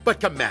But,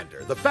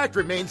 Commander, the fact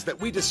remains that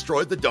we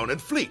destroyed the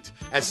Donan fleet.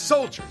 As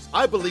soldiers,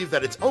 I believe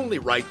that it's only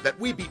right that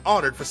we be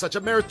honored for such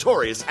a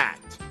meritorious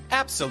act.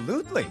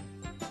 Absolutely.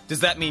 Does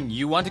that mean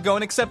you want to go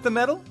and accept the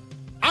medal?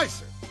 Aye,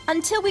 sir.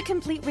 Until we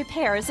complete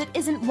repairs, it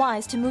isn't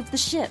wise to move the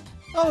ship.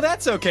 Oh,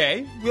 that's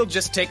okay. We'll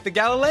just take the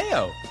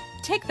Galileo.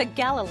 Take the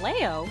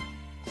Galileo?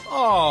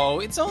 Oh,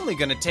 it's only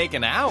gonna take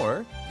an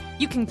hour.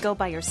 You can go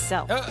by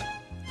yourself.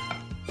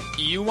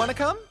 You want to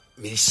come?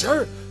 Me,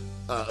 sir?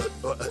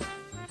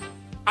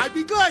 I'd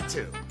be glad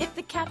to. If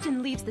the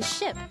captain leaves the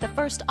ship, the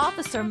first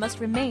officer must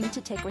remain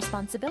to take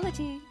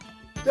responsibility.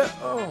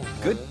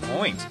 Good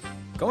point.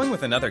 Going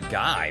with another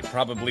guy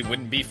probably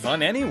wouldn't be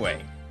fun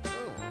anyway.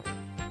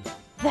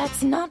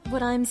 That's not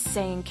what I'm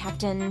saying,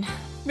 Captain.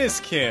 Miss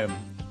Kim.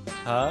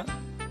 Huh?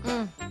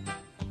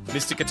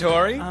 Mr.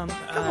 Katori?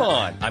 Come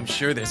on. I'm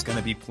sure there's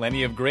gonna be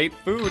plenty of great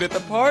food at the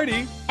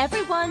party.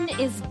 Everyone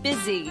is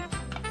busy.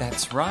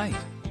 That's right.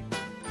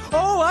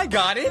 Oh, I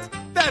got it.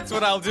 That's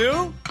what I'll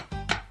do.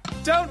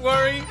 Don't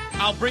worry.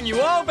 I'll bring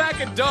you all back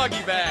a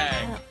doggy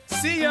bag.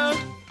 See ya.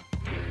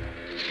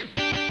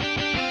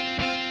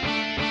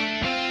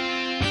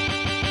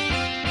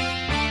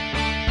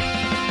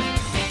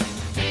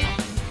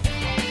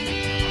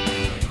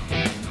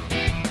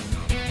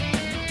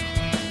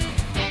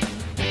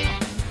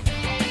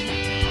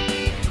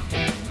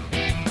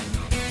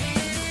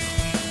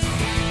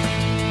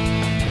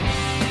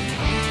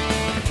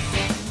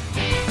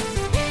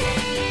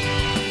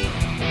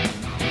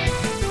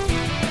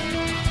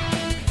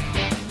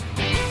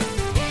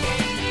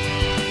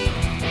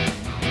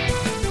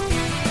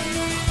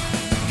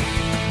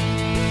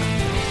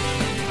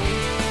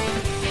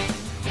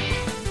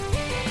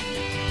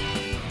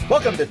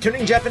 Welcome to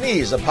Tuning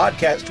Japanese, a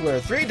podcast where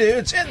three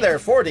dudes in their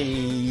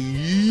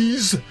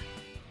 40s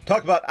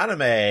talk about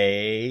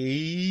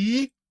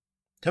anime.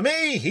 To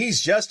me, he's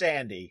just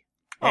Andy.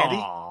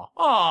 Andy?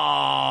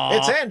 Aww.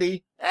 It's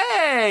Andy.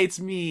 Hey, it's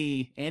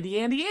me.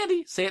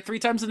 Andy. Say it 3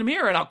 times in the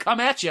mirror and I'll come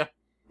at you.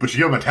 But you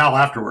give him a towel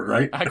afterward,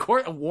 right? I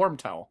court a warm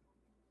towel.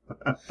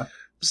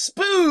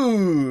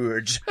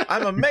 Spooge!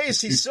 I'm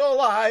amazed he's still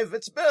alive.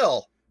 It's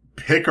Bill.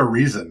 Pick a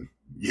reason.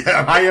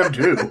 Yeah, I am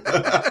too.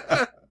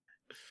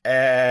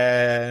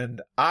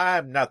 And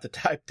I'm not the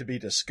type to be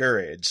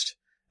discouraged,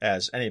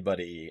 as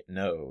anybody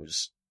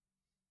knows.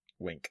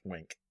 Wink,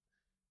 wink.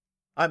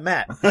 I'm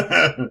Matt.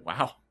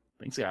 Wow.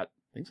 Things got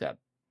a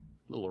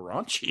little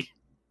raunchy.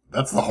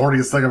 That's the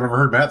horniest thing I've ever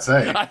heard Matt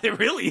say. It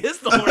really is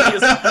the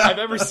horniest I've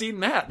ever seen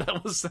Matt.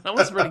 That was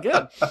pretty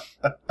good.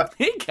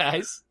 Hey,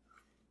 guys.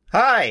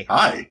 Hi.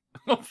 Hi.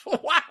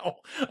 Wow.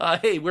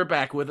 Hey, we're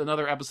back with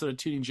another episode of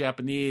Tuning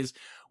Japanese.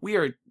 We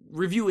are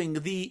reviewing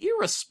the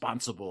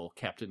irresponsible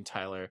Captain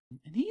Tyler.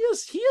 And he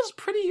is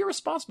pretty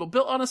irresponsible.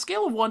 Bill, on a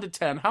scale of 1 to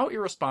 10, how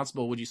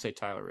irresponsible would you say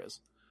Tyler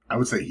is? I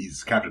would say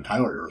he's Captain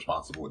Tyler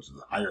irresponsible, which is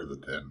higher than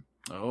 10.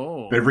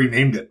 Oh. They've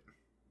renamed it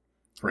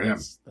for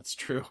him. That's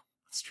true.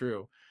 That's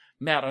true.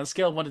 Matt, on a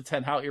scale of 1 to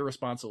 10, how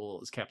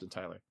irresponsible is Captain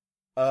Tyler?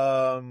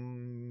 5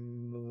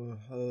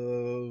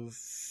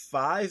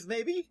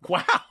 maybe?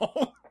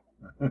 Wow.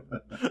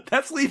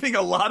 That's leaving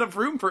a lot of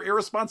room for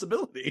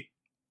irresponsibility.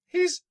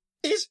 He's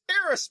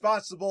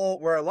irresponsible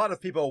where a lot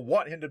of people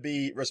want him to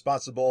be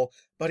responsible,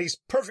 but he's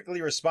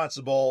perfectly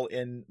responsible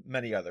in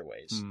many other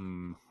ways.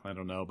 I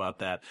don't know about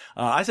that.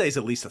 I say he's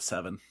at least a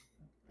 7.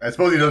 I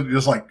suppose he doesn't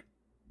just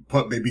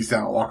put babies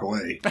down and walk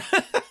away.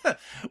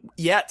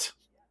 Yet.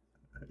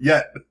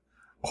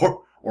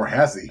 Or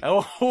has he?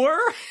 Or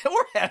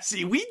has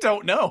he? We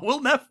don't know.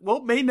 We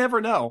may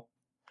never know.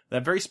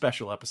 That very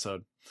special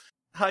episode.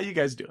 How you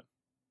guys doing?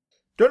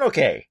 Doing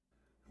okay.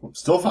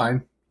 Still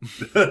fine.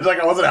 Like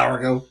I was an hour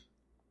ago.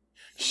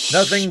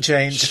 Nothing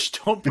changed. Shh,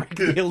 don't break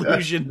the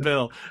illusion,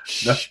 Bill.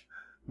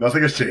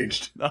 Nothing has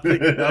changed.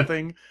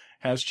 Nothing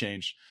has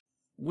changed.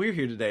 We're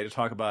here today to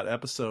talk about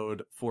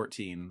episode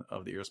 14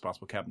 of The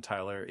Irresponsible Captain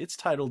Tyler. It's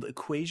titled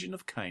Equation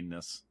of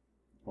Kindness.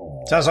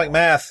 Aww. Sounds like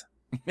math.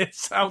 It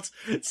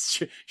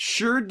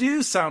sure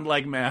do sound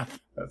like math.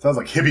 That sounds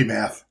like hippie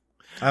math.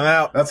 I'm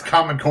out. That's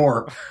Common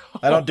Core.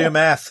 I don't do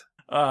math.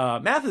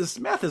 Math is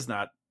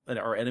not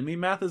our enemy.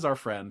 Math is our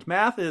friend.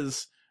 Math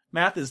is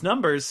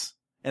numbers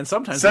and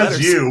sometimes Says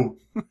letters. you.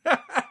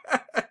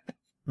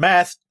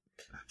 Math.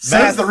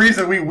 Says the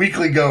reason we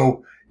weekly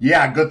go,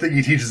 yeah, good thing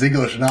he teaches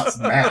English and not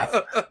math.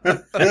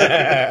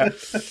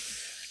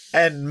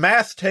 And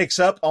math takes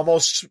up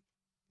almost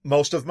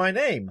most of my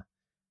name.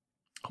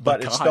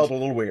 But it's spelled a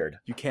little weird.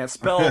 You can't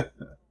spell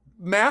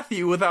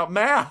Matthew without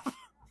math.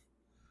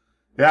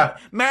 Yeah.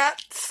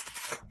 Matt.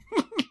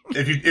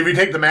 If you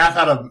take the math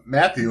out of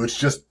Matthew, it's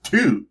just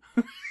 2.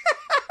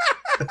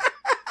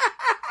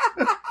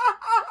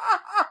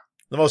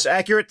 The most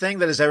accurate thing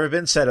that has ever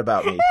been said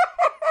about me.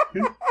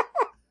 You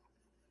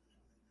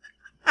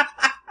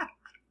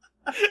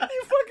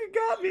fucking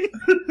got me.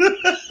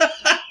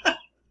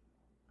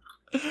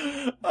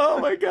 Oh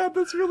my god,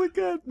 that's really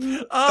good.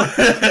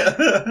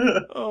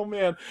 Oh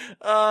man.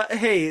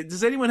 Hey,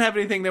 does anyone have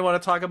anything they want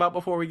to talk about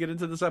before we get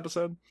into this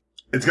episode?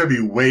 It's going to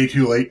be way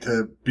too late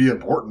to be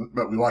important,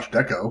 but we watched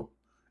Deco.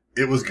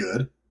 It was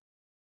good.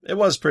 It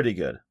was pretty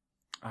good.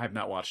 I have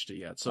not watched it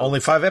yet. So Only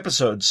 5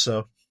 episodes,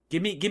 so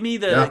give me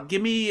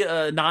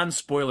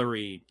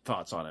non-spoilery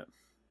thoughts on it.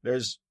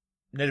 there's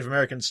Native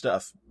American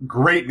stuff.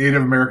 Great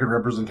Native American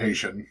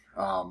representation.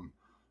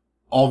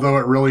 Although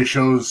it really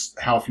shows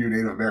how few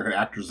Native American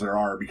actors there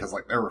are, because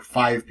like there were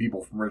 5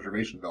 people from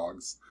Reservation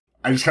Dogs.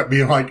 I just kept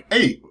being like,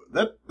 hey,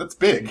 that's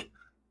big.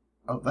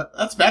 Oh,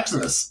 that's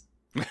Maximus.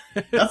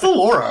 That's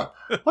Alora.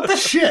 What the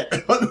shit?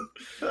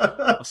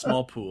 A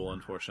small pool,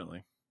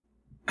 unfortunately.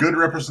 Good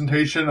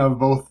representation of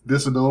both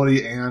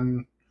disability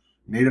and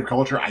Native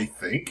culture, I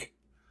think.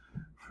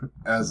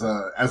 As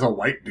a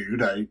white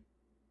dude,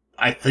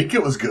 I think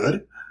it was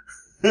good.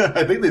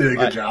 I think they did a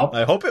good job.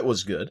 I hope it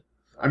was good.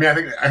 I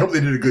mean, I hope they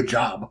did a good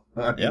job.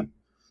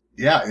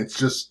 Yeah, it's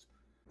just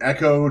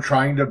Echo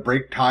trying to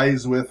break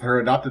ties with her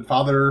adopted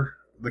father,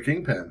 the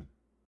Kingpin.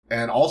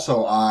 And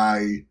also,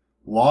 I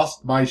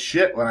lost my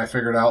shit when I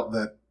figured out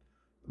that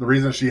the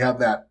reason she had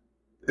that,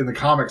 in the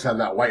comics, had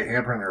that white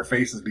handprint on her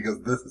face is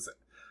because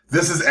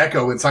this is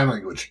Echo in sign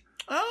language.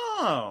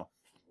 Oh,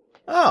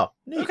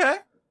 Neat. okay.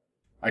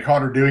 I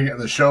caught her doing it in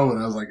the show,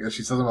 and I was like,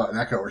 she said something about an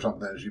echo or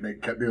something, and she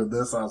kept doing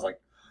this, and I was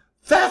like,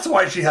 that's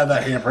why she had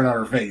that handprint on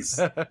her face.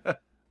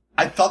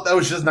 I thought that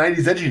was just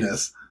 90s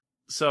edginess.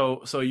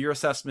 So your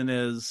assessment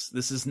is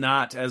this is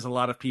not, as a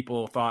lot of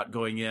people thought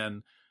going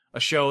in, a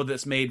show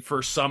that's made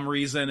for some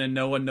reason and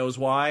no one knows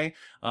why.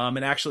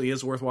 It actually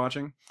is worth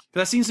watching.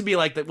 That seems to be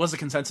like, that was the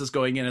consensus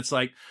going in. It's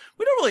like,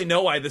 we don't really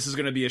know why this is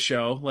going to be a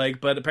show,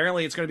 but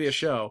apparently it's going to be a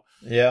show.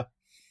 Yeah.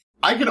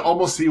 I can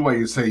almost see why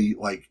you say,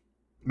 like,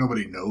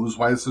 nobody knows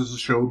why this is a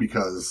show,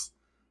 because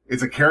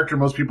it's a character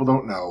most people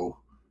don't know,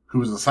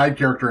 who's a side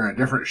character in a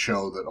different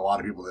show that a lot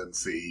of people didn't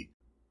see,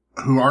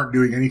 who aren't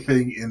doing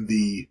anything in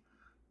the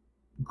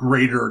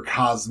greater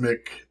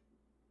cosmic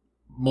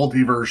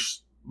multiverse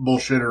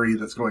bullshittery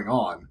that's going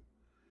on.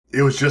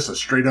 It was just a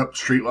straight up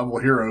street level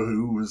hero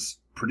who was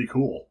pretty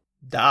cool.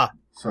 Da.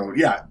 So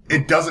yeah,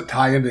 it doesn't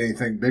tie into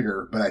anything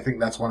bigger, but I think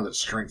that's one of its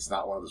strengths,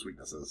 not one of its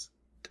weaknesses.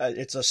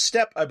 It's a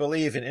step, I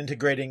believe, in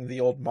integrating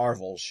the old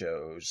Marvel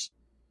shows.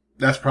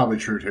 That's probably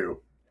true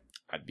too.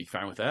 I'd be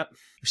fine with that.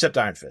 Except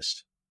Iron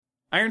Fist.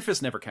 Iron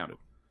Fist never counted.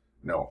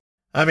 No.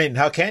 I mean,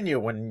 how can you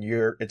when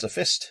it's a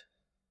fist?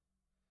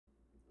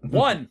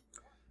 One.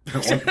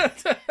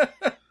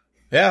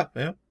 Yeah.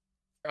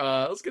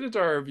 Let's get into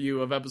our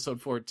review of episode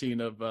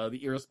 14 of The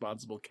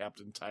Irresponsible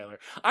Captain Tyler.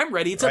 I'm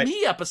ready. It's a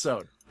me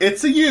episode.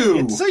 It's a you.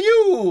 It's a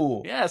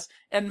you. Yes.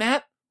 And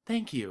Matt,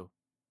 thank you.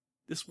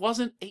 This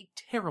wasn't a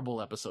terrible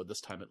episode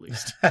this time, at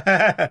least.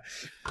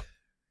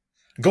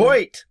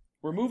 Great.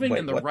 We're moving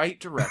in the what? right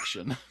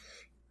direction.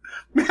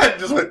 Matt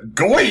just went,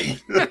 goy!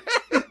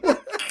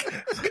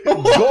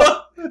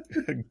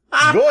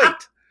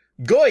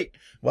 Goit.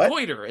 What?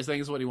 Goiter, I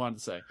think is what he wanted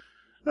to say.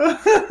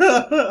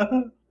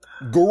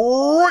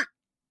 Goit.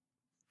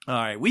 All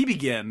right, we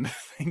begin.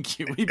 Thank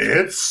you.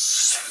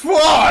 It's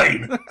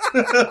fine!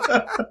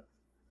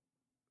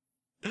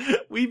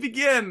 We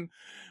begin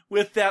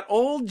with that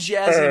old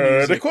jazzy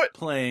music quit.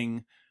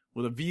 playing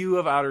with a view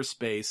of outer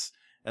space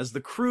as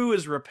the crew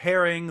is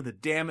repairing the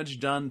damage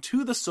done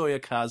to the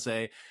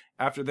Soyokaze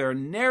after their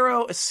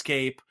narrow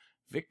escape,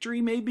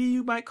 victory maybe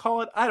you might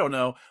call it, I don't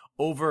know,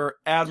 over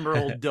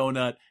Admiral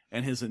Donut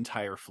and his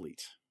entire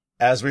fleet.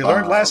 As we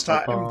learned last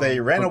time, they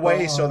ran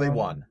away, so they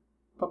won.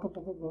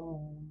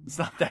 It's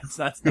not that's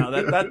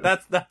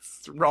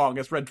wrong.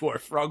 It's Red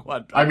Dwarf. Wrong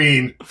one. I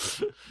mean,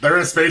 they're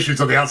in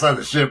spacesuits on the outside of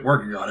the ship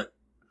working on it.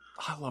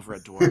 I love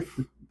Red Dwarf.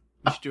 We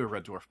should do a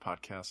Red Dwarf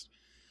podcast.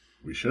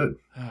 We should.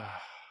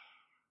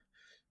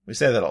 We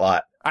say that a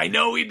lot. I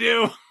know we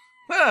do.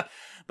 But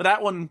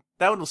that one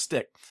will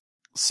stick.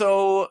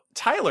 So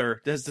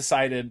Tyler has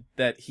decided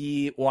that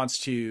he wants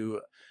to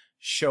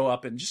show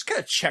up and just kind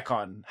of check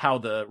on how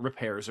the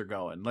repairs are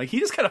going. Like, he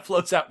just kind of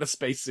floats out in a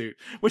spacesuit,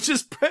 which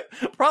is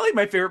probably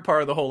my favorite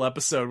part of the whole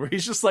episode, where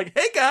he's just like,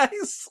 hey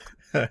guys.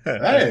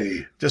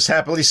 Hey. Just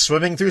happily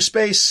swimming through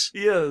space.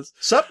 He is.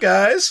 Sup,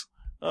 guys?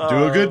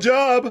 Do a good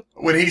job.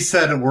 When he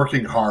said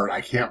working hard,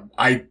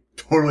 I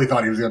totally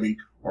thought he was going to be,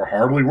 or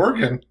hardly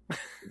working.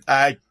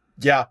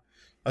 Yeah.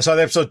 I saw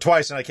the episode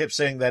twice and I kept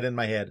saying that in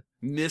my head.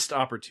 Missed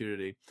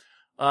opportunity.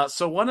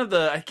 So one of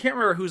I can't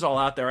remember who's all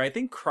out there. I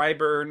think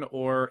Cryburn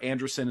or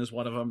Anderson is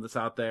one of them that's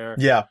out there.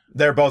 Yeah,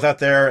 they're both out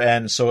there,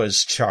 and so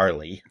is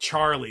Charlie.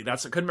 Charlie, I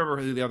couldn't remember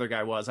who the other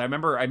guy was. I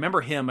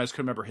remember him, I just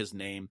couldn't remember his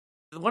name.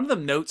 One of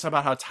them notes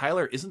about how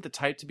Tyler isn't the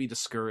type to be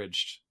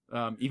discouraged,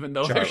 even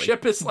though their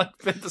ship has like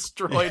been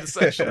destroyed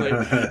essentially.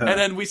 And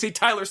then we see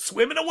Tyler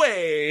swimming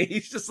away.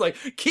 He's just like,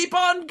 keep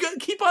on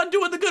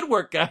doing the good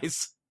work,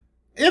 guys.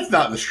 It's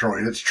not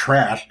destroyed. It's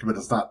trashed, but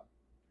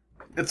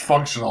it's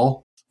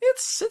functional.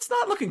 It's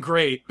not looking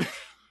great.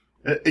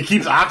 It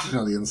keeps oxygen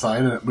on the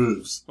inside and it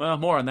moves. Well,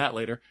 more on that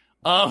later.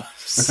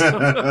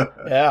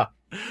 Yeah.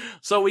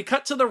 So we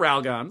cut to the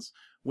Ralgons,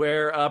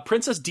 where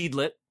Princess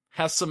Deedlit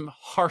has some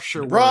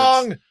harsher words.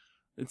 Wrong!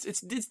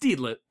 It's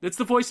Deedlit. It's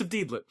the voice of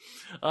Deedlit.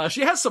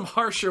 She has some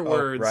harsher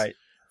words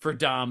for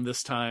Dom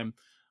this time.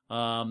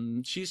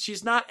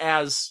 She's not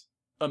as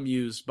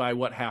amused by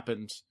what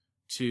happened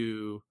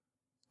to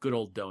good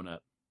old Donut.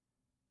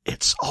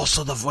 It's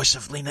also the voice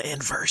of Lena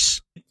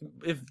Inverse.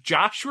 If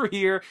Josh were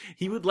here,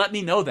 he would let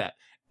me know that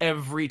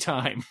every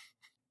time.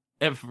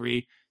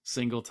 Every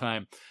single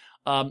time.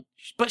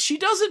 But she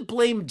doesn't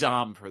blame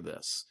Dom for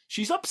this.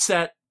 She's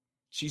upset.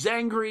 She's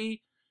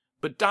angry.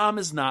 But Dom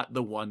is not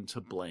the one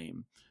to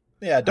blame.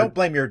 Yeah, don't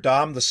blame your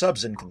Dom. The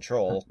sub's in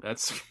control.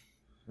 That's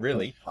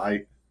Really.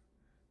 I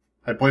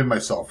blame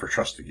myself for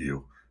trusting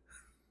you.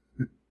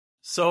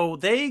 So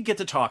they get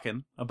to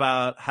talking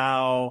about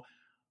how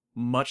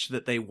much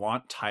that they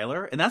want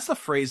Tyler. And that's the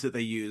phrase that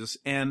they use.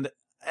 And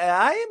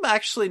I'm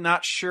actually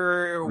not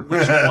sure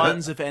which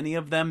ones, if any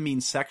of them,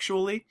 mean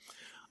sexually.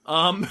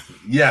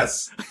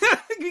 Yes.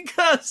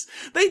 Because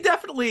they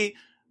definitely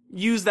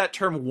use that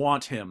term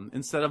want him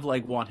instead of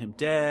like want him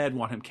dead,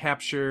 want him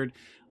captured.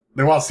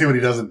 They want to see what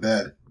he does in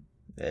bed.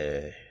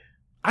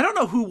 I don't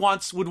know who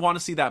would want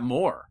to see that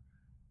more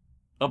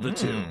of the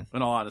two,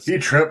 in all honesty. He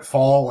trip,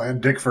 fall,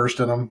 and dick first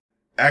in him.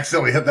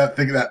 Accidentally hit that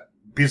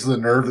piece of the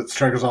nerve that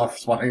triggers off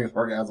spontaneous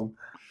orgasm.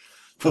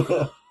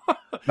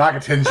 Knock a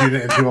tin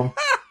unit into him.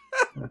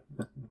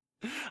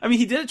 I mean,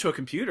 he did it to a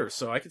computer,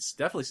 so I could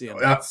definitely see him.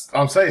 That's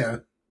what I'm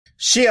saying.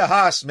 Shia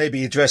Haas may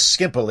be dressed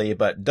skimpily,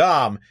 but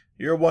Dom,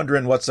 you're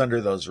wondering what's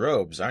under those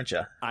robes, aren't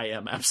you? I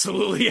am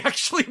absolutely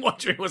actually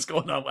wondering what's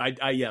going on.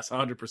 Yes,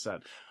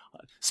 100%.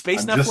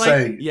 Space I'm Netflix? just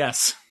saying.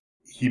 Yes.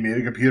 He made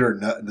a computer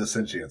nut into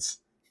sentience.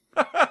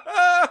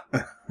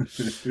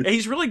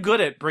 He's really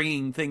good at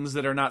bringing things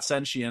that are not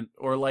sentient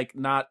or like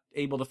not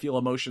able to feel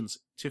emotions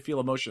to feel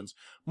emotions.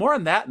 More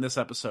on that in this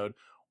episode.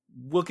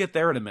 We'll get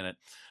there in a minute.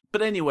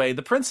 But anyway,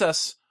 the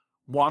princess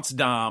wants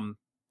Dom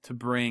to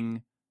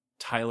bring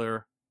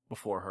Tyler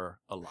before her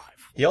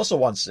alive. He also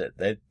wants it.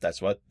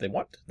 That's what they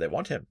want. They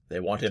want him. They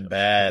want him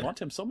bad. They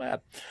want him so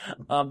bad.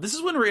 This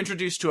is when we're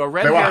introduced to a They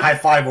want a red-haired... high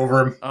five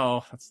over him.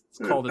 Oh, it's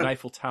called an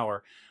Eiffel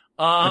Tower.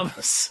 Or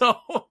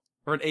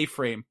an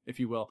A-frame, if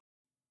you will.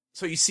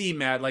 So you see,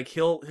 Matt, like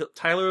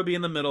Tyler will be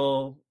in the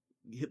middle,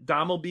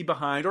 Dom will be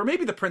behind, or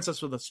maybe the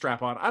princess with a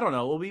strap on. I don't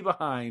know. Will be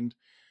behind,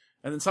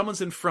 and then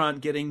someone's in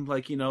front getting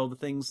like the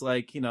things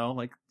like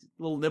like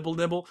little nibble,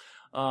 little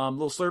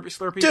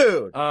slurpy,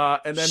 Dude,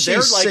 and then she's they're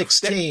like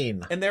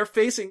 16, and they're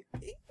facing.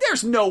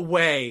 There's no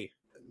way.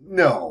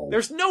 No.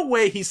 There's no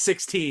way he's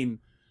 16.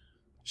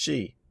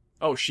 She.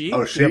 Oh, she.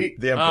 Oh, she?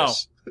 The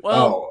Empress.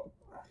 Well.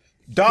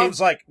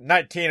 Dom's like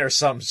 19 or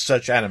some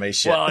such anime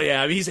shit. Well,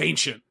 yeah, I mean, he's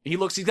ancient. He's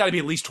got to be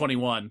at least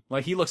 21.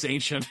 Like, he looks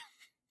ancient.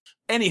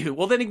 Anywho,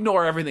 well, then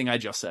ignore everything I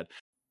just said.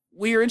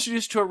 We are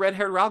introduced to a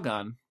red-haired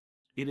Ralgon.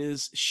 It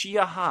is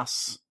Shia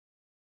Haas,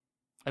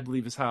 I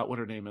believe is what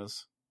her name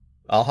is.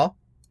 Uh-huh.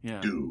 Yeah.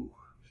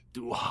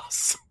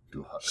 Duhas.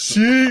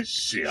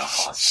 Shia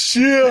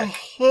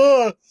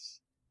Haas.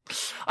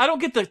 I don't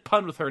get the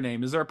pun with her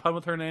name. Is there a pun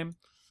with her name?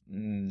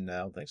 No, I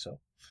don't think so.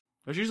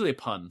 There's usually a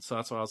pun, so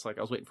that's why I was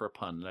waiting for a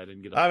pun, and I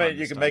didn't get a I pun. mean,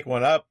 you can make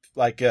one up,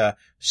 like,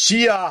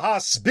 Shia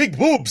Haas big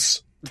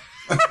boobs.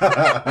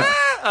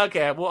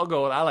 Okay, well, I'll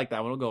go with, I like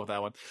that one. We'll go with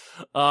that one.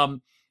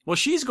 Well,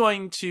 she's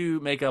going to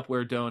make up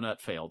where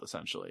Donut failed,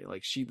 essentially.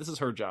 Like, this is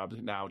her job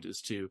now,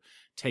 is to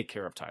take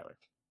care of Tyler.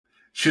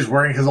 She's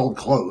wearing his old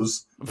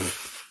clothes.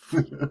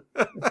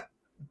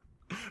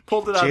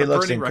 Pulled it out She of the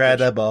looks burning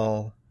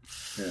incredible.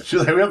 Yeah,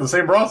 she's like, we have the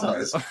same bra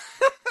size.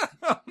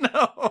 Oh,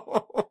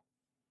 no.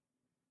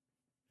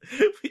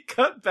 We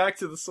cut back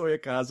to the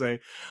Soyakaze.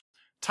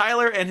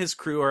 Tyler and his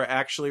crew are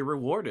actually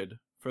rewarded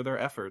for their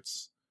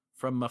efforts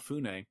from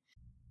Mifune.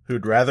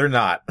 Who'd rather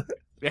not.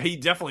 Yeah, he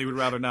definitely would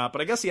rather not,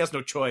 but I guess he has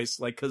no choice,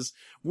 because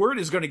word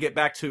is going to get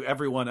back to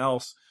everyone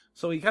else,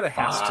 so he kind of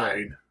has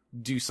to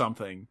do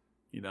something,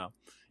 Yeah,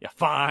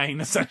 fine,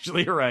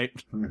 essentially, you're right.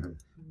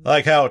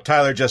 Like how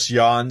Tyler just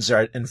yawns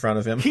right in front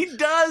of him. He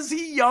does,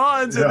 he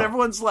yawns, and Yeah.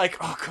 everyone's like,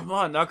 oh, come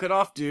on, knock it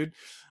off, dude.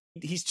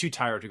 He's too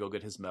tired to go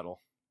get his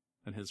medal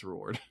and his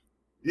reward.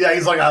 Yeah,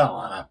 he's like, I don't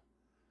wanna.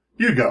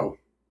 You go.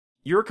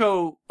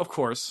 Yuriko, of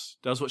course,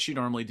 does what she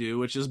normally do,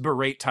 which is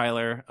berate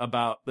Tyler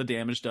about the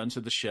damage done to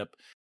the ship.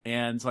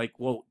 And it's like,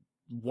 well,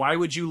 why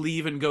would you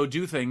leave and go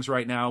do things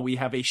right now? We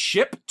have a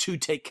ship to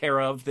take care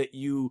of that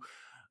you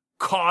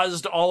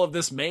caused all of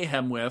this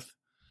mayhem with.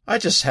 I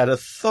just had a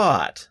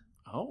thought.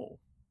 Oh.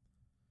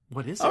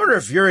 What is it? I wonder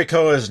if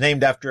Yuriko is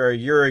named after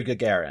Yuri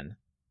Gagarin.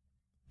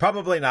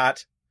 Probably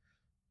not.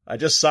 I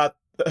just thought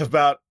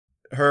about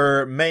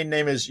her main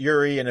name is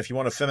Yuri, and if you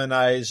want to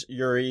feminize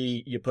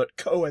Yuri, you put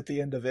ko at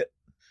the end of it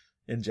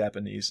in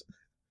Japanese.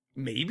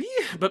 Maybe,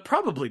 but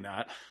probably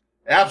not.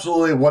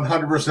 Absolutely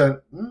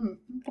 100%.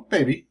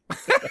 Maybe.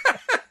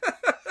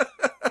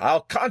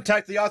 I'll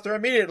contact the author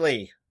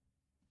immediately.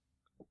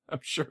 I'm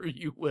sure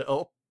you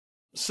will.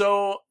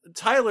 So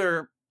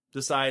Tyler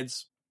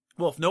decides,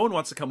 well, if no one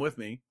wants to come with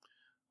me,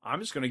 I'm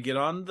just going to get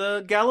on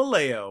the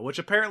Galileo, which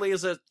apparently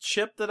is a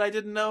ship that I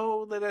didn't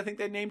know that I think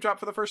they name dropped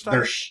for the first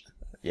time.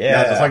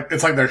 Yeah,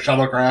 it's like their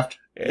shuttlecraft.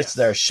 It's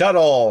their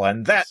shuttle,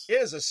 and that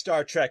is a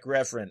Star Trek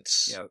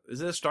reference. Yeah, is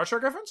it a Star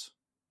Trek reference?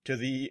 To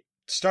the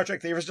Star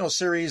Trek, the original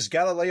series,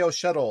 Galileo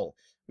Shuttle,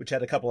 which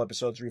had a couple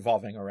episodes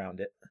revolving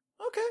around it.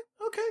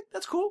 Okay,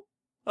 that's cool.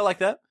 I like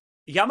that.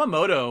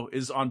 Yamamoto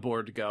is on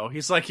board to go.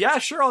 He's like, yeah,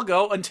 sure, I'll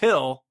go,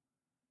 until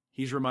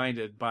he's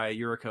reminded by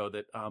Yuriko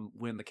that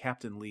when the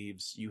captain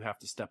leaves, you have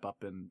to step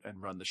up and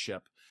run the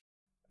ship.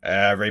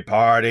 Every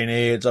party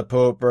needs a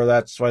pooper,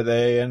 that's why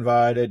they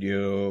invited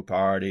you.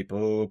 Party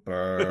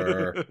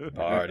pooper,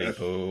 party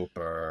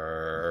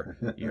pooper,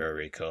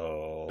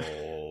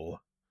 Yuriko.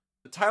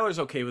 Tyler's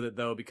okay with it,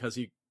 though, because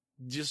he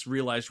just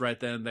realized right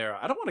then and there,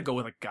 I don't want to go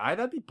with a guy,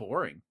 that'd be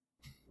boring.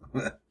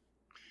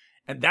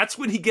 And that's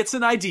when he gets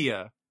an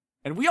idea.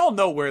 And we all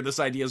know where this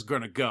idea is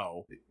going to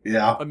go.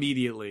 Yeah.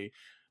 Immediately.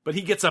 But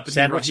he gets up and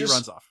he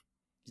runs off.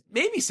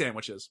 Maybe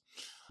sandwiches.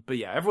 But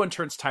yeah, everyone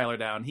turns Tyler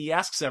down. He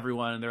asks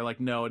everyone, and they're like,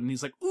 no. And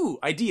he's like, ooh,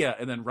 idea,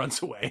 and then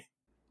runs away.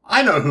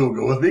 I know who will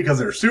go with me because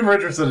they're super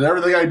interested in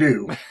everything I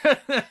do.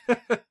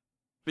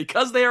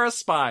 Because they are a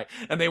spy,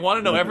 and they want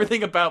to know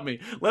everything about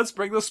me. Let's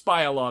bring the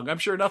spy along. I'm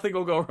sure nothing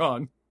will go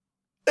wrong.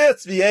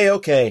 It's the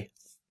A-OK.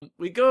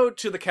 We go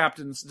to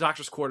the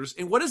doctor's quarters,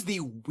 in what is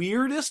the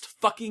weirdest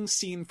fucking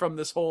scene from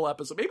this whole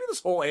episode. Maybe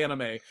this whole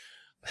anime.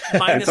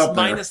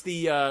 Minus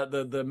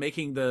the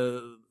making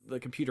the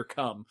computer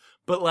come.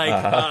 But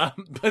like,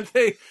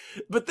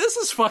 but this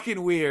is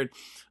fucking weird.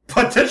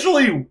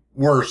 Potentially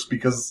worse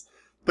because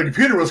the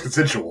computer was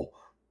consensual.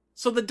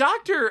 So the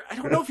doctor, I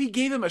don't know if he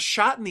gave him a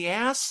shot in the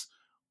ass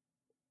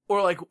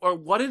or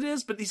what it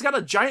is, but he's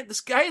got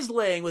this guy is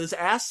laying with his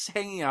ass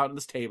hanging out on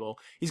this table.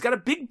 He's got a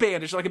big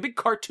bandage, like a big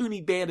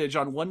cartoony bandage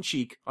on one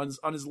cheek, on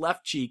his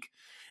left cheek.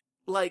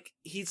 Like,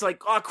 he's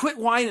like, oh, quit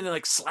whining, and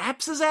like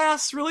slaps his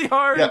ass really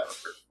hard. Yeah,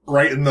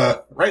 right in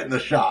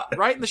the shot.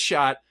 Right in the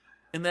shot.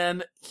 And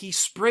then he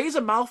sprays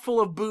a mouthful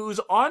of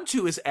booze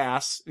onto his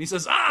ass, and he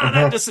says,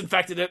 that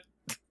disinfected it.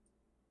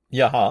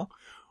 Yeah, huh?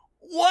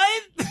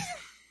 What?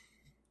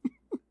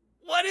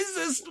 What is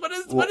this?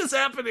 What is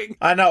happening?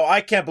 I know,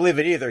 I can't believe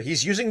it either.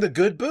 He's using the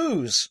good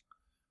booze.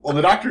 Well,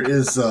 the doctor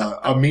is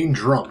a mean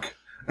drunk.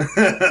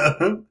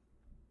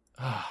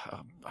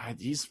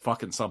 He's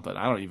fucking something.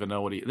 I don't even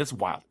know what that's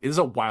wild. It is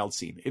a wild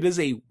scene. It is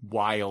a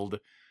wild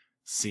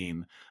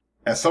scene.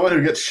 As someone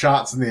who gets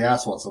shots in the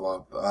ass once a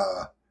month,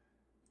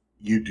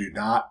 you do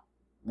not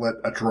let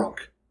a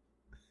drunk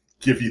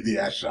give you the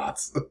ass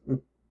shots.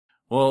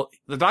 Well,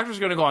 the doctor's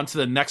going to go on to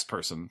the next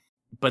person,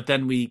 but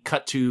then we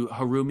cut to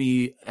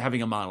Harumi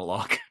having a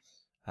monologue.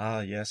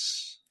 Ah,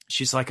 yes.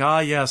 She's like,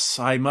 yes,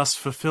 I must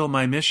fulfill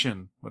my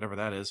mission, whatever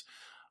that is.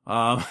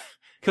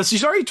 Because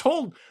she's already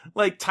told,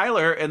 like,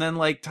 Tyler, and then,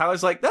 like,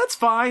 Tyler's like, that's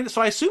fine.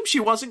 So I assume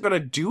she wasn't going to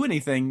do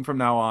anything from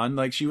now on.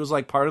 Like, she was,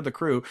 like, part of the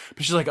crew.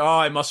 But she's like,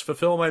 I must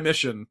fulfill my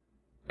mission.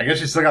 I guess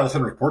she still got to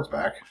send reports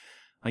back.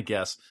 I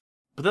guess.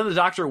 But then the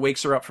doctor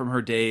wakes her up from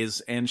her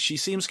daze, and she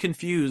seems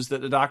confused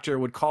that the doctor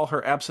would call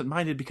her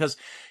absent-minded because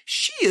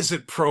she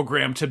isn't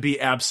programmed to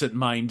be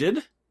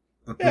absent-minded.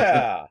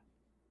 Yeah.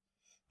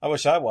 I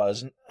wish I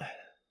wasn't.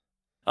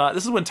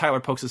 This is when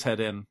Tyler pokes his head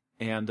in.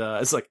 And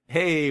it's like,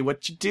 hey,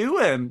 what you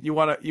doing? You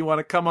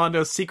wanna come on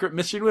to a secret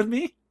mission with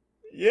me?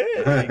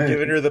 Yeah,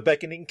 giving her the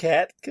beckoning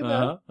cat. Come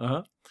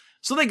on.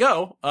 So they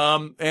go,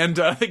 and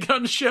they get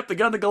on the ship, they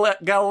go on to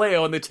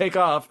Galileo, and they take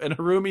off. And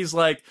Harumi's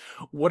like,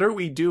 what are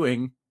we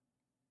doing?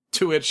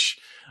 To which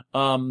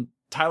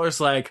Tyler's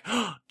like,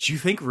 do you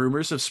think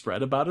rumors have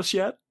spread about us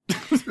yet? Do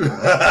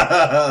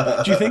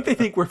you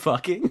think we're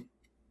fucking?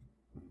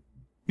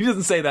 He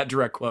doesn't say that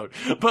direct quote,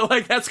 but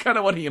like that's kind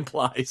of what he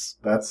implies.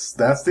 That's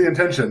the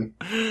intention.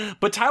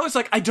 But Tyler's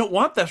like, I don't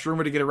want this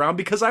rumor to get around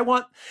because I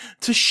want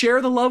to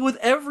share the love with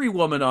every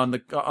woman on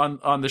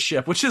the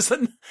ship, which is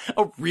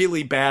a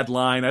really bad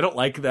line. I don't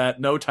like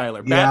that. No,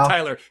 Tyler, bad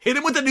Tyler. Hit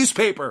him with the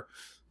newspaper.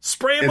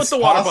 Spray him with the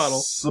water bottle.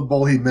 It's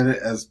possible he meant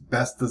it as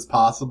best as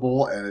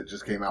possible, and it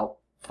just came out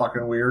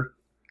fucking weird.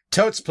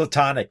 Totes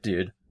platonic,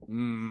 dude.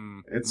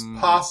 It's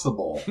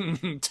possible.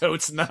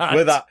 Totes not.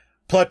 With a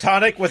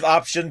platonic with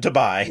option to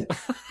buy.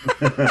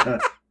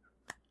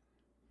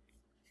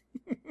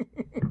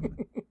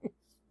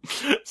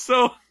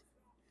 So,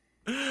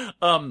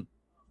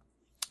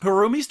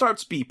 Harumi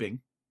starts beeping.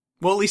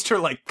 Well, at least her,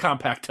 like,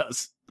 compact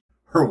does.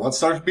 Her what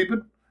starts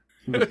beeping?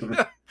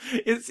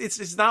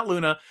 It's not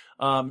Luna.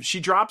 She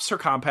drops her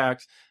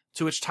compact,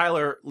 to which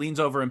Tyler leans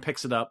over and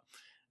picks it up.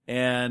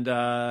 And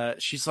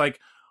she's like,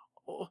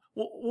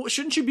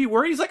 shouldn't you be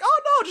worried? He's like,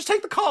 oh no, just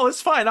take the call.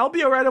 It's fine. I'll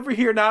be right over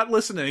here not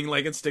listening.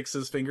 Like, and sticks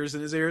his fingers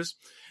in his ears.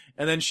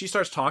 And then she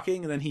starts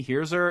talking, and then he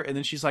hears her, and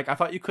then she's like, I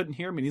thought you couldn't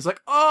hear me. And he's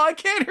like, oh, I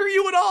can't hear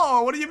you at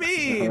all. What do you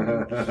mean?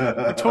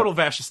 A total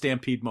Vash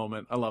Stampede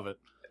moment. I love it.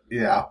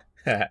 Yeah.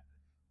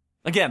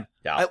 Again,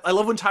 yeah. I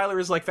love when Tyler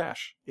is like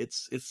Vash.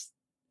 It's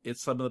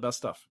some of the best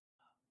stuff.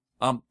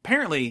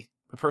 Apparently,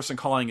 the person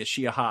calling is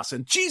Shia Haas,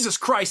 and Jesus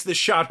Christ, this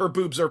shot, her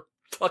boobs are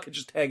fucking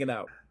just hanging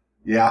out.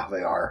 Yeah,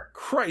 they are.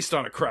 Christ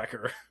on a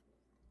cracker.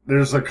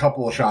 There's a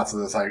couple of shots of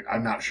this.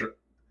 I'm not sure.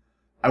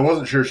 I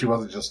wasn't sure she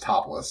wasn't just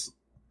topless.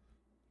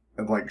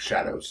 And like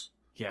shadows.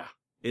 Yeah,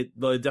 it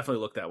definitely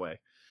looked that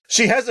way.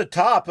 She has a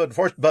top,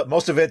 but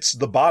most of it's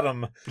the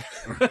bottom.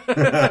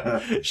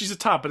 She's a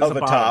top, but it's a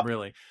bottom, top.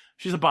 Really.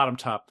 She's a bottom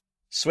top.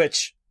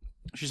 Switch.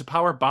 She's a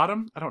power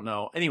bottom? I don't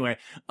know. Anyway,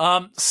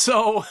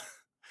 so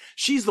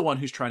She's the one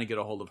who's trying to get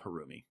a hold of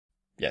Harumi.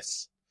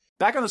 Yes.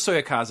 Back on the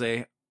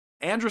Soyokaze,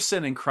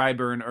 Anderson and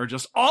Cryburn are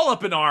just all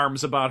up in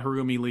arms about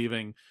Harumi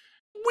leaving.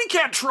 We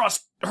can't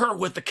trust her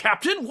with the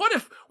captain. What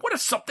if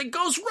something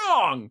goes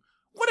wrong?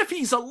 What if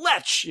he's a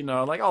lech?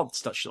 Like all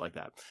stuff, shit like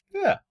that.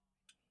 Yeah.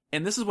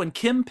 And this is when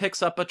Kim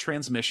picks up a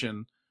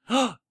transmission.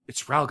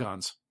 It's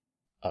Ralgons.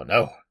 Oh,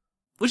 no.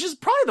 Which is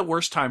probably the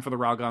worst time for the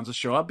Ralgons to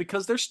show up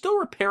because they're still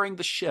repairing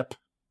the ship.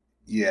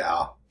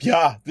 Yeah.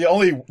 Yeah, the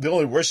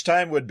only worst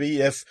time would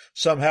be if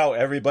somehow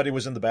everybody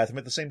was in the bathroom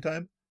at the same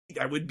time.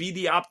 That would be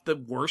the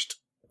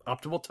worst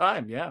optimal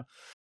time, yeah.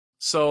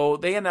 So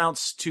they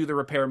announce to the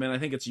repairman, I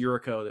think it's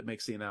Yuriko that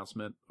makes the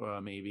announcement,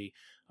 maybe,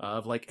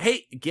 of like,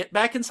 hey, get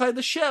back inside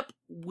the ship.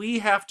 We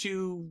have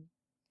to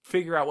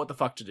figure out what the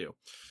fuck to do.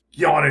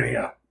 Get on in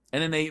here.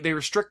 And then they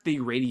restrict the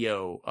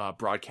radio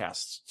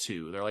broadcasts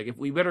too. They're like, if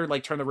we better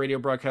like turn the radio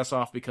broadcasts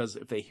off because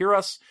if they hear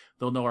us,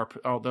 they'll know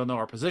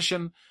our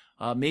position.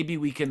 Maybe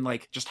we can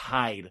like just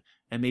hide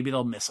and maybe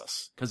they'll miss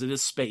us because it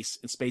is space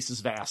and space is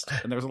vast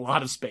and there's a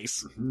lot of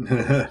space.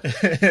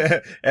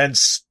 And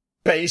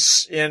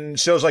space in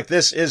shows like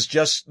this is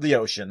just the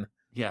ocean.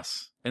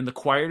 Yes. And the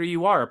quieter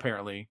you are,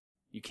 apparently,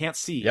 you can't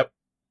see. Yep.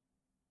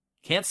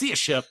 Can't see a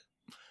ship.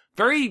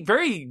 Very,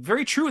 very,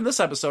 very true in this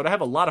episode. I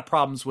have a lot of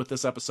problems with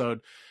this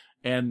episode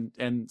and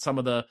some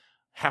of the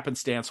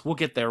happenstance. We'll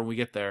get there when we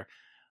get there.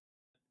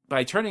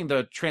 By turning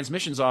the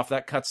transmissions off,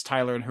 that cuts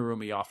Tyler and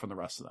Harumi off from the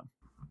rest of them.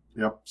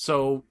 Yep.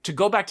 So to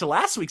go back to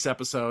last week's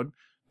episode,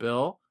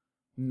 Bill,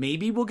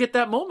 maybe we'll get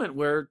that moment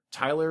where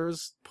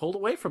Tyler's pulled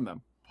away from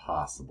them.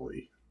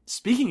 Possibly.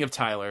 Speaking of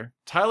Tyler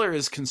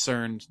is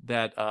concerned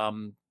that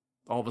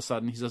all of a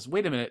sudden he says,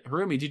 wait a minute,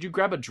 Harumi, did you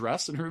grab a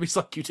dress? And Harumi's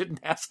like, you didn't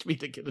ask me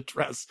to get a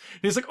dress.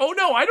 And he's like, oh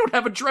no, I don't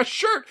have a dress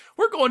shirt.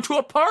 We're going to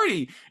a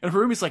party. And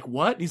Harumi's like,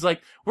 what? And he's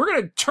like, we're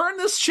going to turn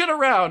this shit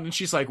around. And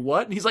she's like,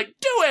 what? And he's like,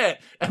 do it.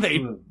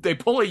 And they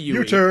pull a Yui.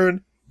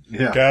 U-turn.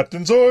 Yeah.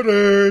 Captain's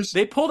orders.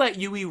 They pull that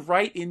Yui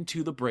right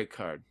into the break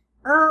card.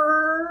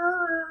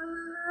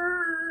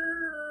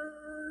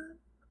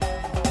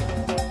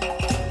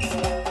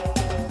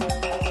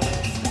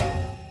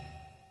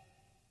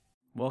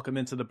 Welcome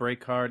into the break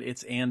card.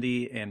 It's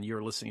Andy, and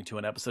you're listening to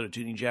an episode of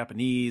Tuning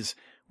Japanese.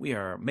 We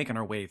are making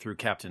our way through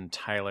Captain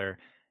Tyler,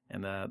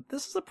 and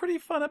this is a pretty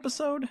fun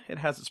episode. It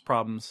has its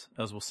problems,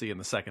 as we'll see in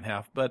the second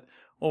half, but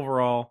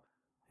overall,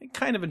 I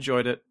kind of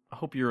enjoyed it. I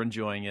hope you're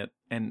enjoying it,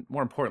 and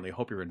more importantly, I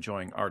hope you're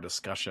enjoying our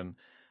discussion.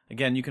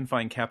 Again, you can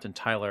find Captain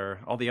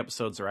Tyler. All the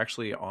episodes are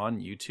actually on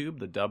YouTube,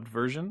 the dubbed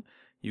version.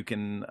 You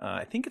can,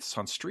 I think it's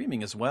on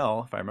streaming as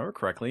well, if I remember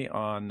correctly,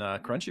 on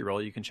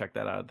Crunchyroll. You can check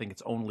that out. I think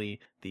it's only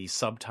the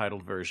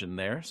subtitled version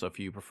there. So if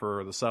you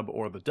prefer the sub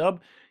or the dub,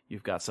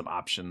 you've got some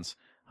options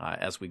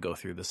as we go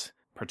through this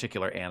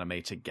particular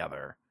anime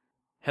together.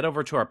 Head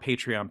over to our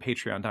Patreon,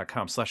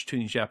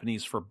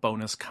 patreon.com/tuningjapanese for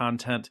bonus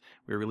content.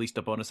 We released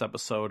a bonus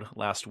episode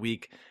last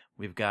week.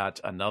 We've got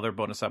another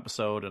bonus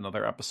episode,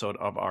 another episode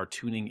of our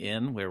Tuning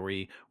In, where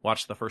we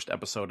watch the first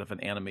episode of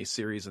an anime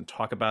series and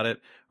talk about it.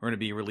 We're going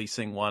to be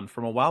releasing one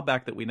from a while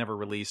back that we never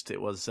released.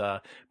 It was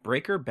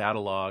Breaker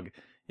Battlelog.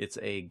 It's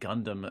a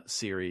Gundam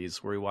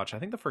series where we watch, I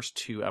think, the first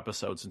 2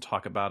 episodes and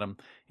talk about them.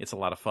 It's a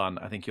lot of fun.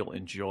 I think you'll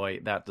enjoy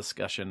that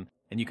discussion.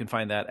 And you can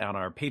find that on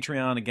our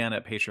Patreon, again,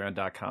 at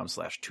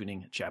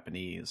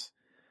patreon.com/tuningjapanese.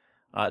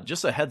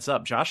 Just a heads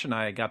up, Josh and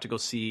I got to go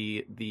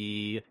see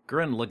the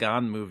Gurren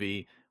Lagann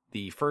movie,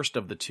 the first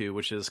of the 2,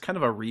 which is kind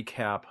of a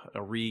recap, a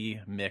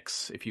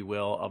remix, if you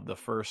will, of the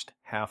first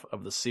half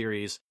of the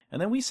series. And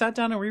then we sat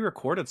down and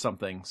re-recorded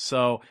something.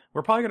 So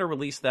we're probably going to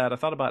release that. I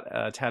thought about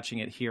attaching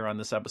it here on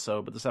this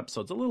episode, but this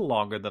episode's a little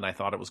longer than I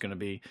thought it was going to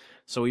be.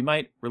 So we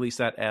might release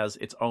that as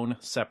its own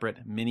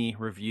separate mini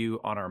review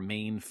on our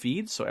main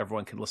feed so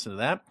everyone can listen to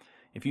that.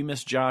 If you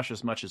miss Josh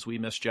as much as we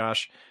miss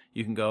Josh,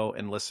 you can go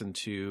and listen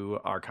to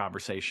our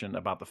conversation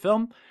about the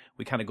film.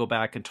 We kind of go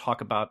back and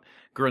talk about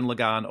Gurren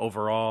Lagann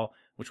overall,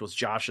 which was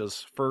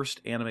Josh's first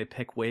anime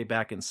pick way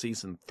back in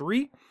season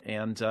 3.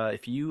 And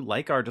if you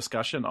like our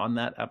discussion on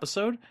that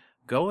episode,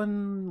 go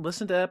and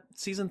listen to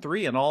season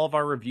 3 and all of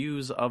our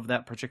reviews of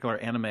that particular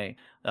anime.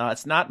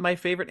 It's not my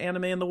favorite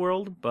anime in the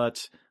world,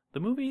 but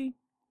the movie,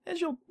 as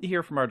you'll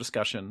hear from our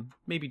discussion,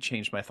 maybe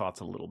changed my thoughts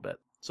a little bit.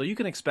 So you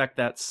can expect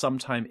that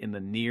sometime in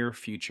the near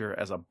future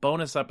as a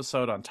bonus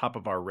episode on top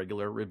of our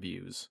regular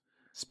reviews.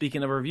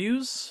 Speaking of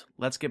reviews,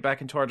 let's get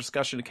back into our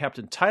discussion of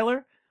Captain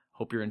Tyler.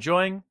 Hope you're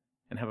enjoying,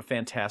 and have a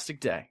fantastic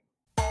day.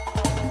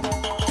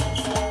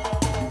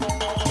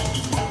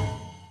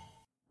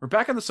 We're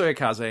back on the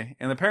Soyokaze,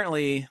 and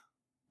apparently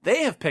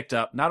they have picked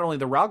up not only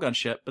the Ralgun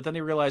ship, but then they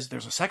realize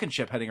there's a second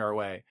ship heading our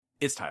way.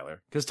 It's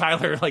Tyler, because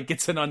Tyler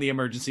gets in on the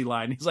emergency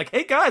line. He's like,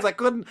 "Hey guys, I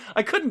couldn't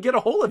get a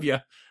hold of you.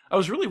 I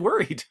was really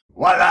worried."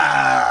 What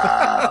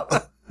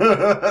up?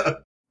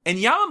 And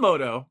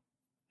Yamamoto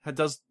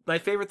does my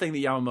favorite thing that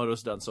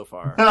Yamamoto's done so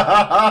far.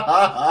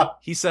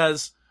 He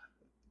says,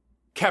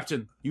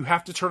 "Captain, you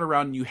have to turn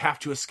around and you have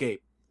to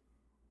escape.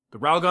 The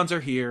Ralguns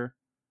are here,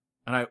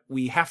 and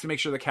we have to make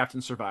sure the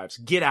captain survives.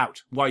 Get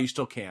out while you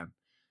still can."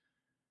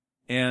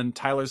 And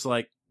Tyler's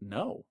like,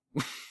 "No."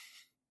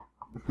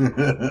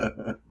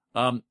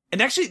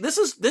 And actually, this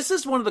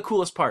is one of the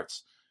coolest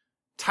parts.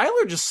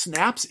 Tyler just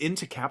snaps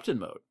into captain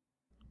mode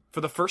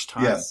for the first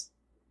time. Yes.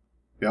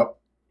 Yep.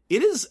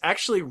 It is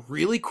actually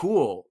really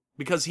cool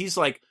because he's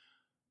like,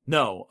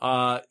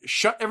 no,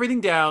 shut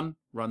everything down,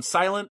 run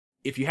silent.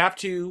 If you have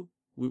to,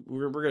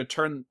 we're going to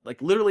turn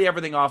like literally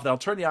everything off. They'll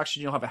turn the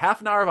oxygen. You'll have a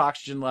half an hour of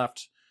oxygen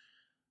left.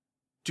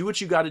 Do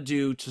what you got to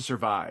do to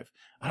survive.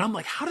 And I'm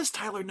like, how does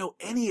Tyler know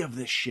any of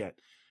this shit?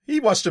 He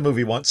watched a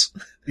movie once.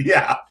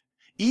 Yeah.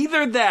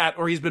 Either that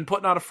or he's been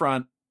putting out a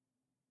front.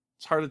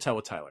 It's hard to tell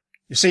with Tyler.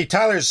 You see,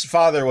 Tyler's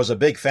father was a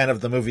big fan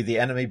of the movie The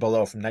Enemy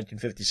Below from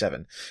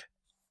 1957,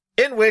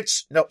 in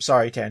which... Nope,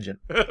 sorry, tangent.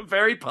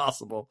 Very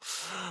possible.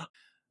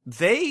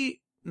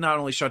 They not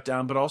only shut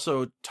down, but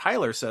also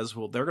Tyler says,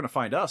 well, they're going to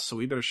find us, so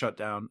we better shut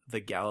down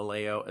the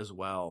Galileo as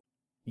well.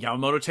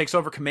 Yamamoto takes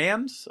over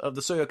command of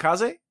the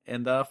Soyokaze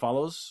and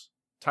follows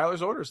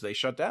Tyler's orders. They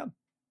shut down.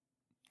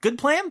 Good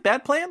plan?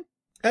 Bad plan?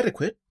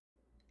 Adequate.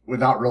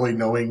 Without really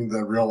knowing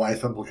the real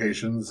life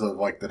implications of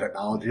like the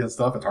technology and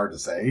stuff, it's hard to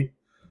say.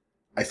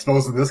 I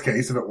suppose in this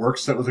case, if it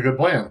works, it was a good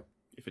plan.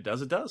 If it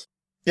does, it does.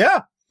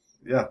 Yeah.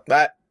 Yeah.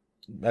 That,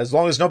 as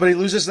long as nobody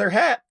loses their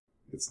hat.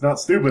 It's not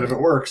stupid if it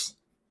works.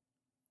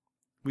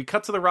 We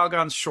cut to the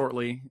Ralgons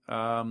shortly,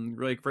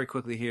 really very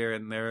quickly here,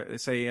 and they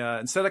say,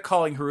 instead of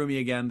calling Harumi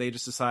again, they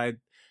just decide,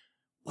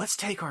 let's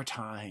take our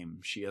time,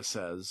 Shia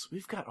says.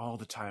 We've got all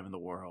the time in the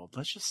world.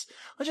 Let's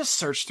just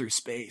search through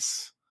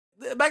space.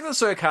 Back to the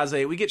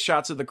Soyokaze, we get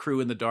shots of the crew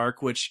in the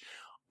dark, which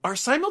are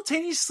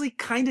simultaneously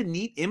kind of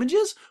neat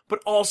images,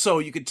 but also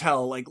you could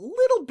tell, like,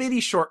 little bitty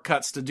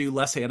shortcuts to do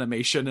less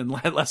animation and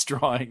less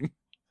drawing.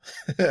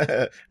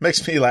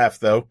 Makes me laugh,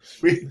 though.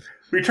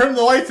 We turn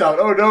the lights out.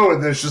 Oh no!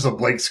 And there's just a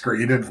blank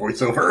screen and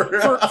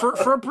voiceover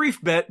for a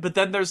brief bit. But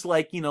then there's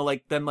like, you know,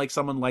 like then like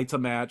someone lights a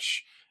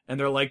match and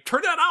they're like,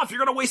 "Turn that off! You're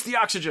gonna waste the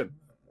oxygen."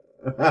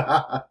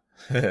 And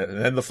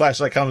then the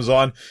flashlight comes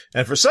on,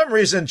 and for some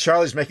reason,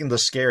 Charlie's making the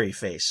scary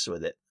face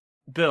with it.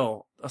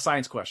 Bill, a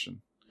science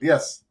question.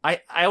 Yes. I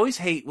always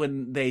hate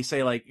when they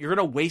say like you're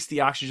gonna waste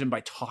the oxygen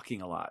by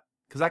talking a lot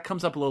because that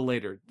comes up a little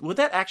later. Would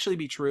that actually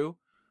be true?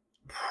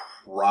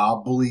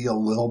 Probably a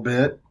little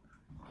bit.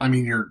 I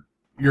mean,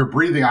 you're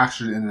breathing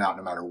oxygen in and out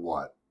no matter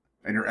what.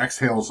 And your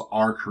exhales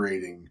are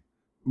creating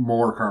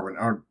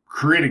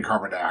creating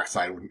carbon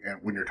dioxide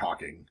when you're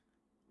talking.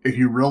 If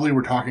you really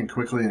were talking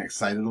quickly and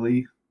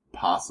excitedly,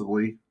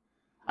 possibly.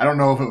 I don't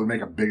know if it would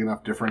make a big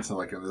enough difference in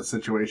this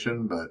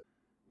situation, but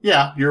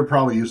yeah, you're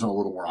probably using a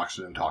little more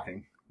oxygen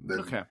talking.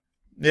 Okay.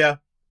 Yeah.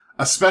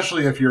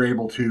 Especially if you're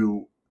able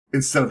to,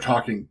 instead of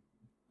talking,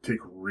 take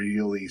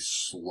really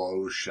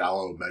slow,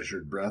 shallow,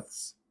 measured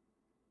breaths.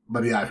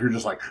 But yeah, if you're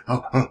just like,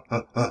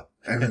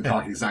 and then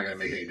talking's not going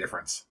to make any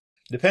difference.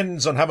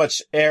 Depends on how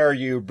much air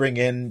you bring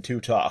in to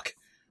talk.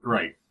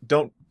 Right.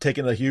 Don't take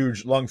in a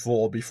huge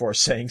lungful before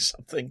saying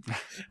something,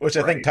 which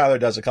I think Tyler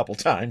does a couple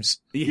times.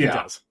 He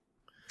does.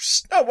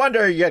 No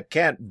wonder you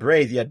can't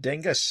breathe, you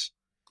dingus.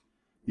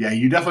 Yeah,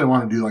 you definitely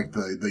want to do like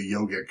the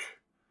yogic,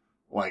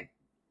 like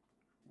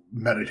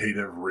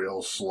meditative,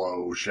 real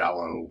slow,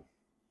 shallow,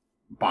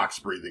 box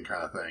breathing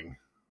kind of thing.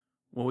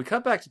 Well, we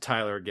cut back to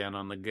Tyler again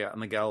on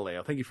the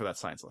Galileo. Thank you for that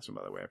science lesson,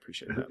 by the way. I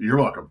appreciate that. You're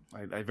welcome.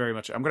 I very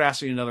much. I'm going to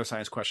ask you another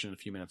science question in a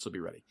few minutes, so be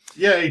ready.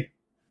 Yay!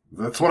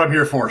 That's what I'm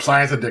here for.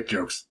 Science and dick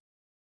jokes.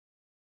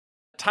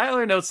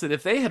 Tyler notes that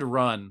if they had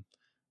run,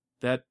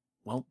 that,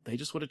 well, they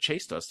just would have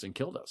chased us and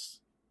killed us.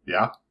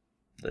 Yeah.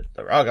 The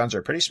Ralgons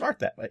are pretty smart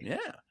that way. Yeah.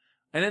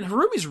 And then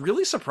Harumi's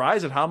really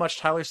surprised at how much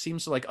Tyler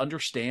seems to, like,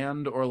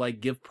 understand or,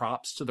 like, give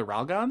props to the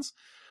Ralgons.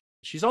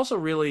 She's also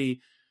really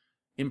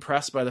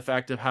impressed by the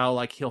fact of how,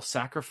 like, he'll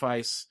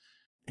sacrifice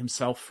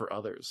himself for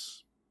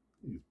others.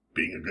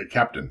 Being a good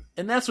captain.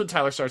 And that's when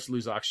Tyler starts to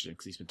lose oxygen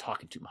because he's been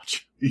talking too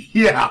much.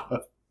 Yeah.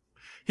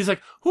 He's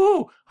like,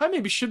 "Ooh, I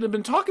maybe shouldn't have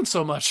been talking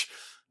so much.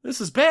 This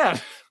is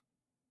bad.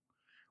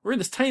 We're in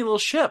this tiny little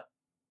ship."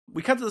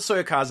 We cut to the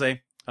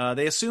Soyokaze.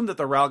 They assume that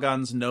the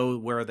Ralgons know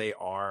where they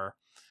are.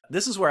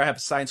 This is where I have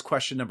science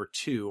question number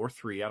 2 or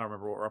 3. I don't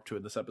remember what we're up to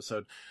in this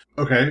episode.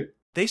 Okay.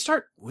 They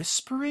start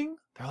whispering.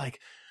 They're like,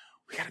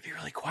 "We gotta be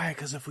really quiet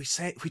because if we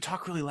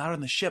talk really loud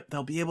on the ship,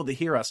 they'll be able to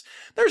hear us."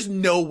 There's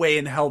no way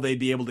in hell they'd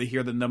be able to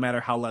hear them no matter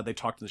how loud they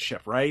talk to the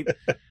ship, right?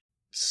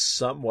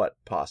 Somewhat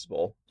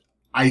possible.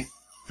 I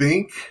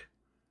think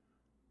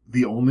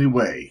the only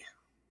way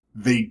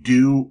they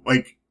do,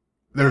 like,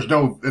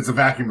 it's a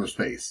vacuum of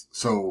space,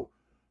 so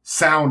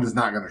sound is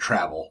not going to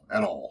travel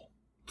at all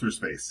through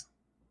space.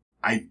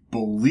 I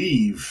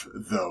believe,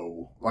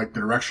 though, like the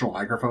directional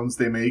microphones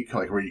they make,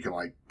 like where you can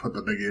like put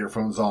the big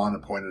earphones on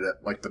and point it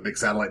at like the big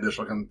satellite dish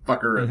looking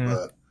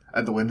fucker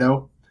at the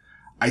window.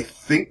 I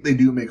think they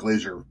do make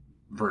laser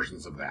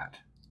versions of that.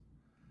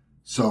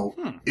 So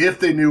if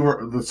they knew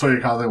where the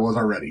Soyokaze was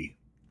already,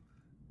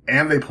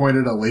 and they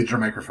pointed a laser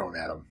microphone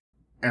at him,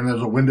 and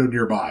there's a window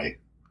nearby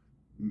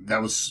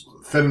that was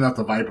thin enough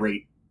to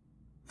vibrate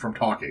from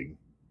talking,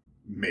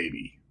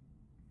 maybe.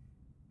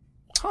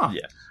 Huh.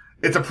 Yeah.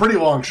 It's a pretty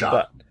long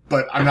shot,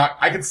 but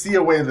I can see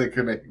a way that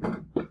could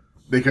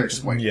they can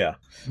explain. Yeah.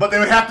 But they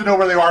would have to know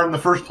where they are in the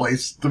first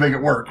place to make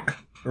it work.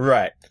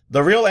 Right.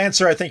 The real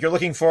answer I think you're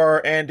looking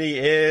for, Andy,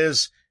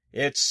 is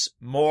it's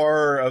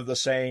more of the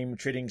same,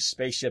 treating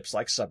spaceships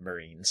like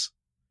submarines.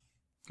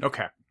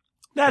 Okay.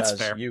 That's 'Cause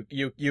fair.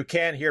 You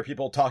can hear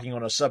people talking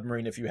on a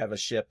submarine if you have a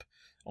ship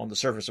on the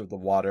surface of the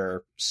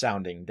water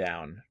sounding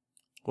down.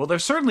 Well, they're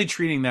certainly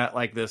treating that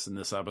like this in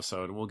this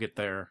episode. We'll get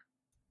there.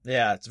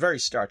 Yeah, it's very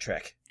Star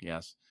Trek.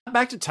 Yes.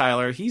 Back to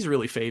Tyler. He's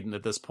really fading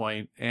at this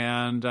point,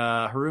 and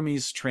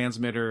Harumi's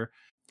transmitter.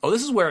 Oh,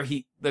 this is where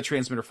the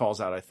transmitter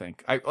falls out, I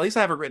think. At least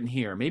I have it written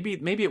here. Maybe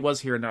it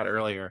was here and not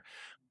earlier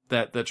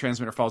that the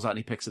transmitter falls out and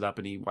he picks it up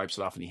and he wipes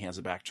it off and he hands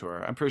it back to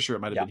her. I'm pretty sure it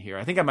might have been here.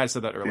 I think I might have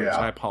said that earlier, so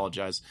I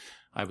apologize.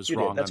 I was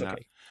wrong on that.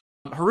 Okay.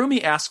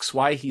 Harumi asks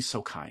why he's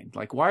so kind.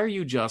 Like, why are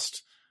you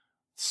just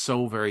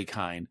so very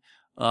kind?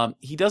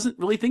 He doesn't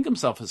really think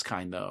himself as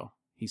kind, though,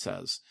 he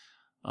says.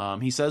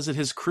 He says that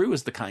his crew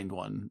is the kind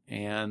one,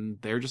 and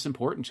they're just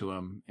important to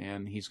him,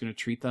 and he's going to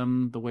treat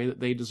them the way that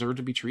they deserve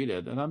to be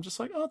treated. And I'm just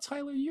like, oh,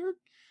 Tyler, you're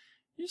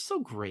so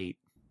great.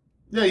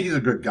 Yeah, he's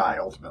a good guy,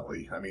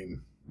 ultimately. I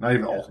mean, not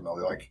even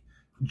ultimately. Like,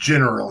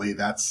 generally,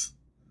 that's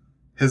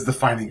his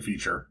defining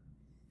feature.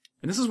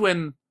 And this is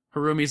when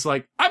Harumi's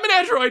like, I'm an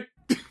android!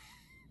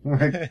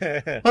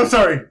 I'm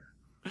sorry.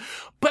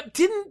 But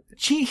didn't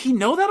he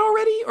know that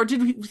already? Or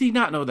did he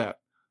not know that?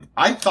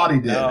 I thought he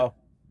did. No.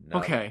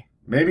 Okay.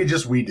 Maybe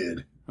just we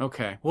did.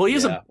 Okay. Well, he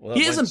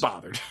isn't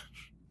bothered.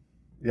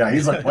 Yeah,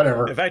 he's like,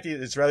 whatever. In fact,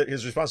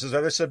 his response is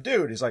rather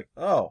subdued. He's like,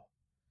 oh.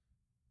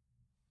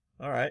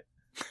 All right.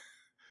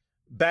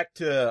 Back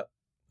to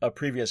a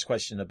previous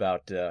question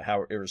about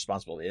how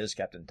irresponsible is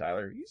Captain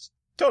Tyler. He's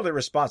totally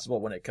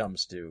responsible when it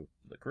comes to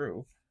the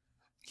crew.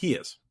 He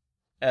is.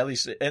 At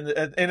least in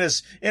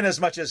as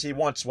much as he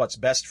wants what's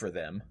best for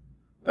them.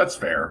 That's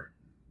fair.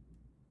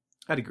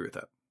 I'd agree with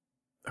that.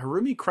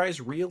 Harumi cries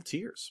real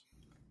tears.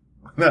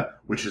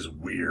 Which is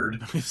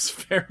weird. It's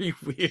very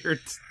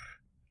weird.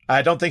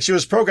 I don't think she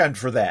was programmed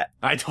for that.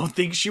 I don't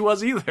think she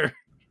was either.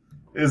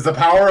 Is the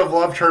power of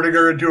love turning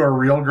her into a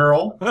real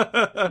girl?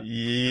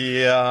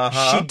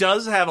 Yeah. She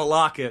does have a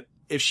locket.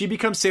 If she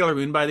becomes Sailor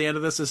Moon by the end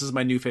of this is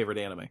my new favorite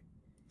anime.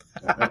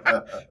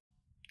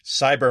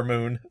 Cyber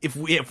Moon. If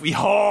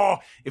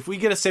we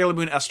get a Sailor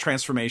Moon S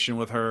transformation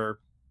with her,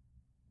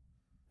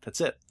 that's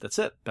it.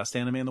 Best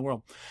anime in the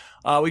world.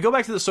 We go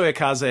back to the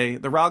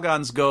Soyokaze. The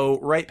Ralgons go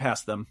right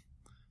past them,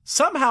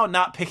 somehow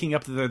not picking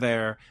up that they're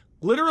there,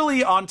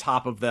 literally on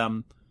top of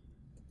them.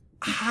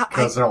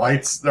 Because their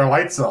lights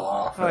are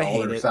off. I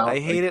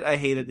hate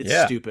it.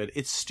 It's stupid.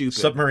 It's stupid.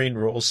 Submarine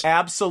rules.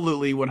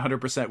 Absolutely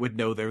 100% would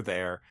know they're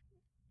there.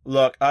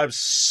 Look, I'm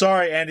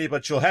sorry, Andy,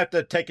 but you'll have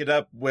to take it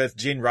up with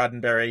Gene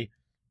Roddenberry.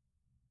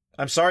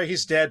 I'm sorry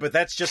he's dead, but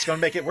that's just going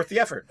to make it worth the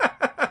effort.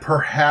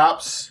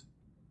 Perhaps,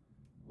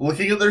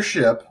 looking at their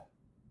ship,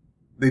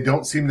 they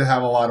don't seem to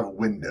have a lot of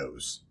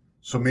windows.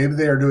 So maybe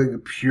they are doing a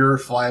pure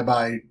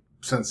flyby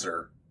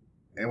sensor,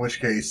 in which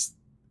case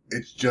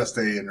it's just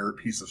an inert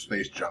piece of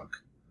space junk.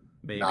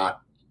 Maybe.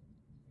 Not,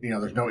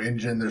 there's no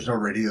engine, there's no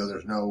radio,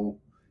 there's no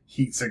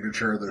heat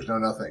signature, there's no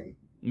nothing.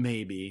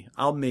 Maybe.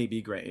 I'll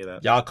maybe grant you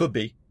that. Yeah, it could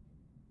be.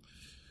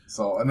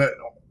 So, and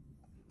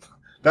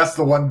that's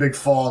the one big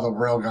flaw of the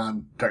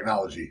Railgun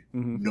technology.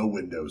 Mm-hmm. No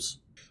windows.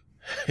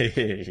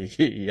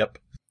 Yep.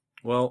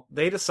 Well,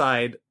 they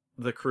decide,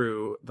 the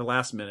crew, the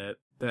last minute,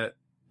 that,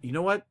 you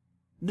know what?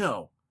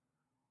 No.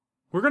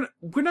 We're not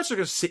just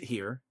going to sit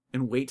here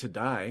and wait to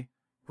die.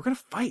 We're going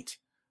to fight.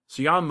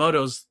 So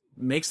Yamamoto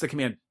makes the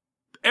command,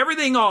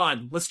 everything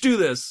on! Let's do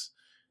this!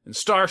 And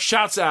Star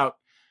shouts out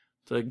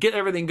to get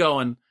everything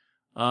going.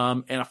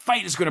 And a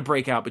fight is going to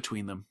break out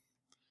between them.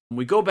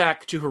 We go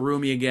back to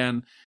Harumi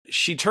again.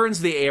 She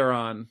turns the air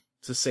on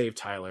to save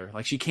Tyler.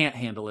 Like, she can't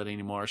handle it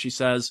anymore. She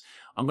says,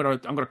 I'm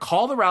gonna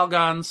call the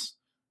Ralgons.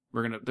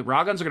 The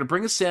Ralgons are gonna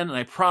bring us in, and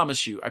I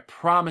promise you,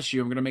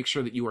 I'm gonna make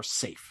sure that you are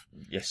safe.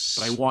 Yes.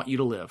 But I want you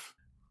to live.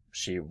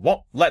 She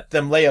won't let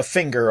them lay a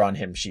finger on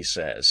him, she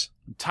says.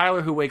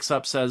 Tyler, who wakes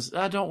up, says,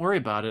 don't worry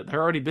about it.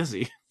 They're already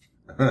busy.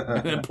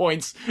 And then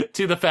points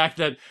to the fact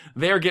that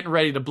they're getting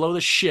ready to blow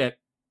the shit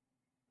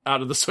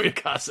out of the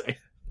Soyokaze.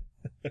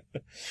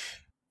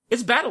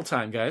 It's battle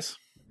time, guys.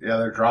 Yeah,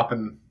 they're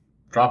dropping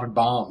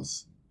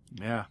bombs.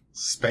 Yeah.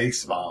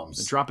 Space bombs.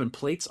 They're dropping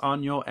plates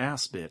on your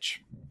ass, bitch.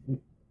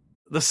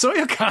 The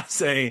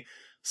Soyokaze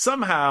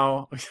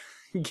somehow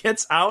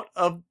gets out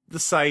of the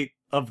sight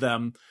of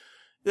them.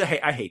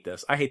 Hey, I hate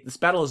this. This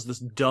battle is the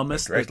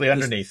dumbest. Directly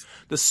underneath.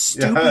 The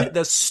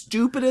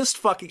stupidest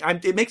fucking...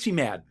 it makes me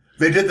mad.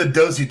 They did the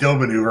do-si-do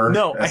maneuver.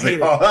 No, I hate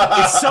it.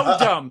 It's so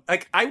dumb.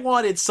 Like, I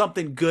wanted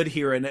something good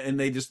here, and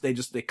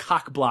they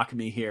cock block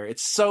me here.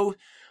 It's so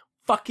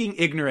fucking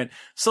ignorant.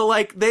 So,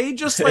 like, they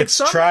just, like... It's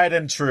tried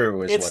and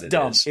true is what it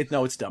dumb. is.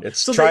 It's dumb. It's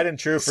so tried and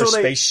true for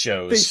space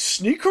shows. They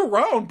sneak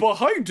around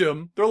behind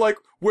him. They're like,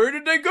 where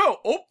did they go?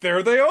 Oh,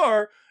 there they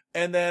are.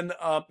 And then,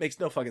 makes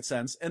no fucking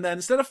sense. And then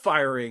instead of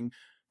firing,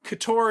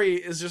 Katori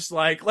is just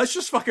like, let's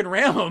just fucking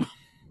ram them.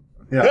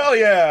 Yeah. Hell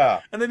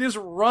yeah! And then just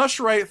rush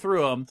right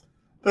through them.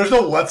 There's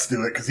no let's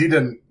do it because he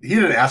didn't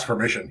ask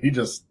permission. He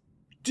just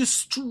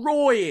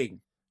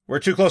destroying. We're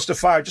too close to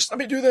fire. Just let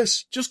me do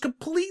this. Just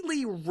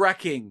completely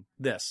wrecking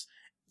this.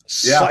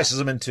 Slices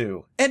them in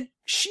two. And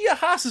Shia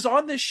Haas is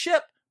on this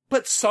ship,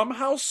 but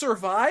somehow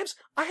survives?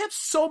 I have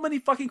so many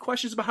fucking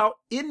questions about how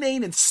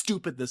inane and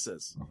stupid this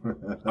is.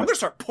 I'm gonna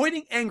start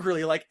pointing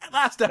angrily like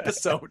last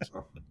episode.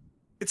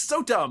 It's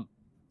so dumb.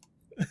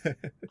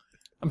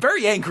 I'm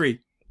very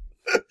angry.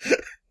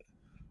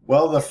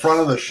 Well, the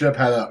front of the ship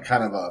had a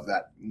kind of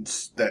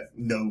that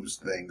nose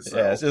thing. So.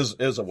 Yeah,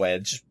 it was a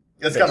wedge.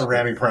 It's got a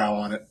ramming prow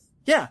on it.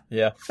 Yeah.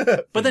 Yeah.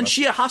 But then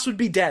Shia Haas would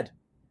be dead.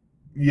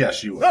 Yes,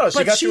 she would. No,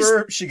 But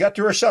she got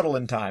to her shuttle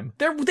in time.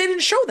 They didn't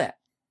show that.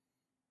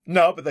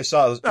 No, but they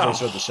showed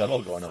the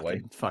shuttle going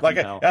away. Fucking Like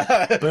hell.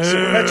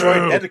 Super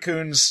Metroid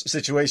Edacoon's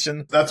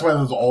situation. That's why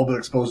those all but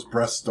exposed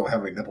breasts don't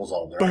have any nipples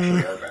on them. They're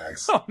actually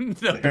airbags. Oh,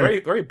 no, very,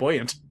 very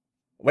buoyant.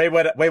 We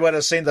would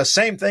have seen the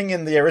same thing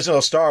in the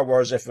original Star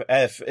Wars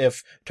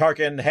if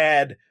Tarkin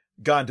had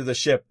gone to the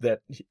ship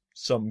that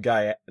some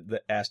guy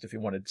that asked if he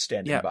wanted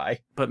standing by.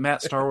 But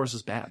Matt, Star Wars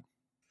is bad.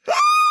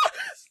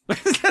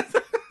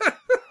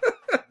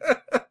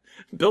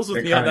 Bill's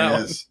with me on that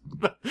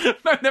one.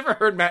 I've never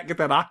heard Matt get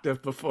that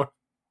octave before.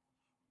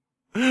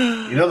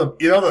 You know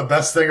the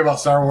best thing about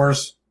Star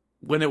Wars?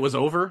 When it was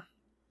over?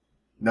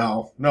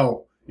 No.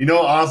 You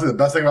know, honestly, the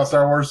best thing about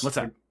Star Wars? What's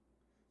that?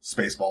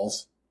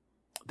 Spaceballs.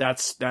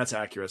 That's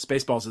accurate.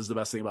 Spaceballs is the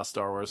best thing about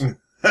Star Wars.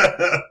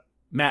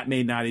 Matt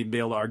may not even be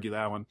able to argue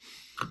that one.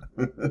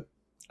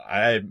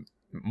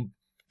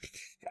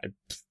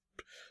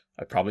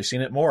 I've probably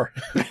seen it more.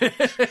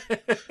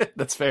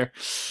 That's fair.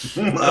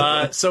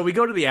 So we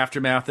go to the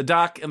aftermath. The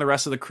Doc and the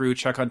rest of the crew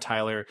check on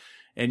Tyler,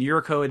 and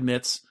Yuriko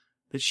admits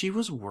that she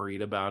was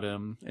worried about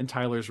him, and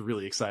Tyler's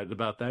really excited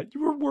about that.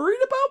 You were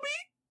worried about me?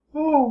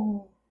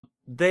 Oh.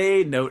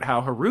 They note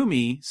how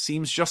Harumi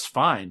seems just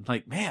fine.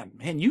 Like, man,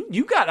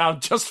 you got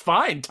out just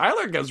fine.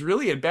 Tyler was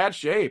really in bad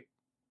shape.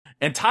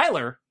 And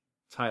Tyler,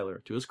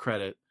 to his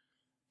credit,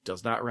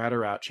 does not rat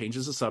her out,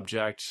 changes the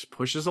subject,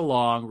 pushes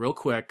along real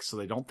quick so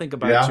they don't think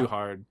about it too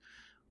hard.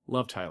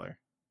 Love Tyler.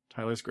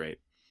 Tyler's great.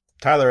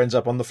 Tyler ends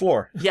up on the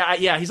floor.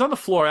 Yeah, he's on the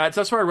floor.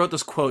 That's where I wrote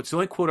this quote. It's the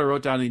only quote I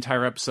wrote down in the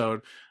entire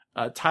episode.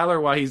 Tyler,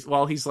 while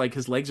he's like,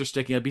 his legs are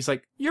sticking up, he's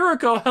like,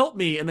 Yuriko, help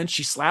me. And then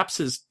she slaps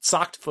his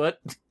socked foot.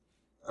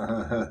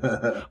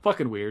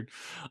 Fucking weird.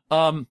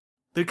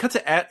 They cut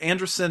to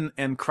Anderson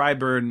and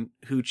Cryburn,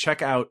 who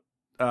check out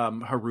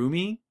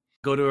Harumi,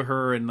 go to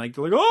her and like,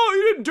 they're like, oh,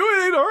 he didn't do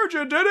anything to hurt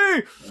you, did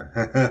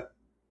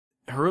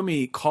he?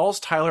 Harumi calls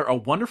Tyler a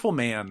wonderful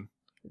man.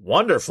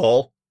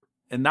 Wonderful?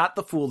 And not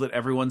the fool that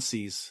everyone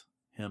sees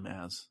him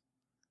as.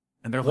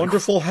 And they're like,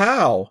 wonderful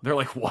how? They're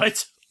like,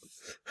 what?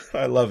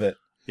 I love it.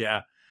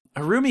 Yeah.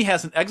 Harumi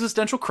has an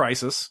existential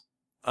crisis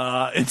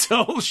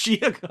until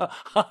Shia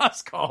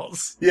Haas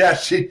calls. Yeah,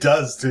 she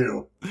does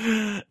too.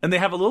 And they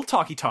have a little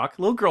talk, a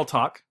little girl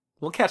talk,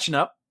 a little catching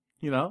up,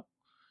 you know.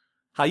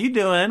 How you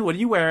doing? What are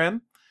you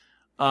wearing?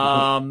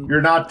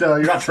 You're not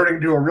turning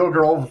into a real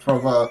girl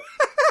from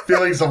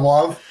Feelings of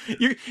Love.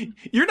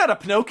 You're not a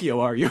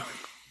Pinocchio, are you?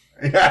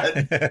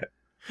 Yeah.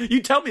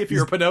 You tell me if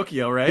you're a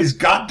Pinocchio, right? These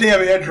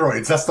goddamn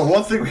androids. That's the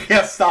one thing we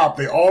can't stop.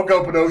 They all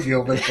go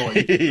Pinocchio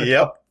eventually.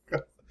 Yep.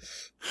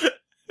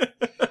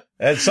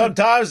 And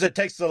sometimes it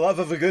takes the love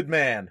of a good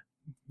man.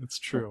 It's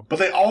true. But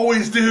they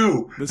always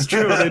do. It's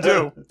true. They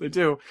do. They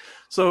do.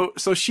 So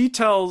she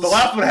tells... The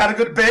last one had a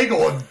good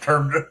bagel and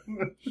turned...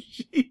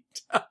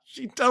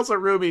 She tells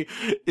Harumi,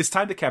 it's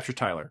time to capture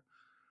Tyler.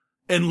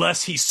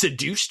 Unless he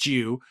seduced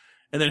you.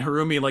 And then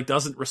Harumi like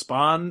doesn't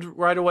respond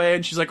right away.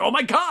 And she's like, oh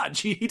my God,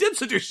 he did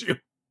seduce you.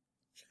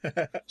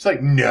 It's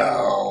like,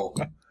 no.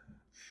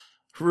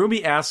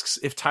 Harumi asks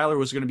if Tyler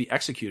was going to be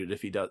executed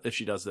if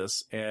she does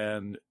this.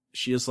 And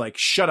she is like,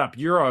 shut up.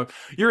 You're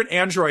an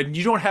android and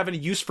you don't have any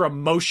use for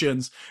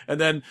emotions. And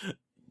then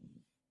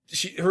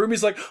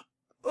Harumi's like,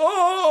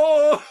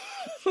 oh,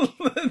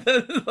 and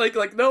then,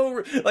 like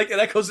no, like, and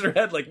that goes in her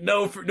head, like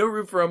no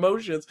room for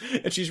emotions.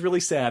 And she's really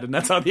sad. And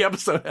that's how the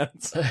episode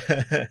ends.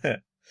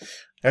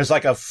 There's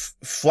like a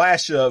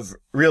flash of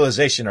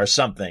realization or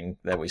something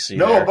that we see.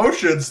 No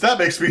emotions. That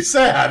makes me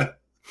sad.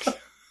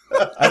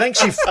 I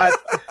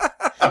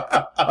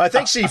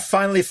think she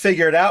finally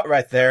figured out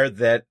right there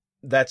that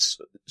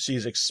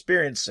she's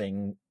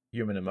experiencing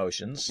human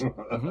emotions.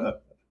 Mm-hmm.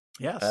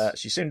 Yes.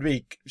 She seemed to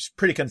be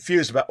pretty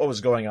confused about what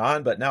was going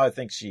on, but now I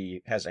think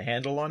she has a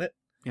handle on it.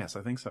 Yes,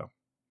 I think so.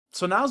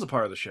 So now's the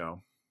part of the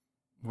show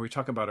where we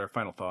talk about our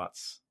final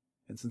thoughts.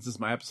 And since this is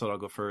my episode, I'll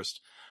go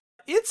first.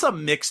 It's a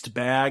mixed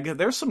bag.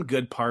 There's some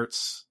good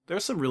parts.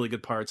 There's some really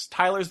good parts.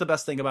 Tyler's the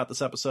best thing about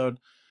this episode,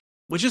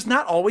 which is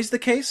not always the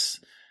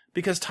case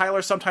because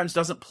Tyler sometimes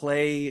doesn't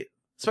play,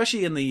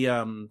 especially in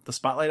the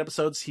Spotlight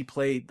episodes, he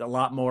played a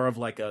lot more of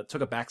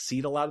took a back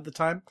seat a lot of the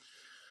time.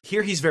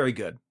 Here he's very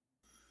good.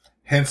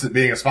 Hence it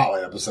being a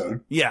Spotlight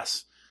episode.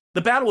 Yes.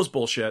 The battle was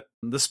bullshit.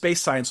 The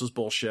space science was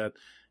bullshit.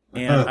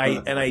 And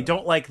I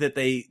don't like that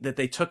they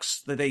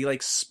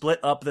split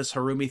up this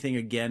Harumi thing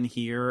again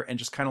here and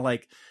just kind of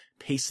like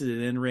pasted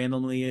it in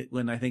randomly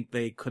when I think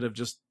they could have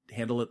just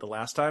handled it the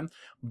last time.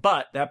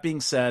 But that being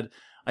said,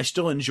 I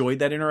still enjoyed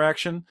that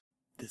interaction.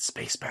 The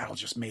space battle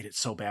just made it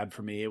so bad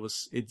for me.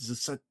 It's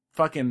just a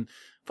fucking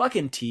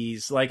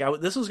tease. Like,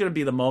 this was going to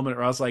be the moment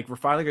where I was like, we're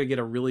finally going to get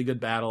a really good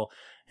battle.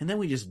 And then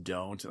we just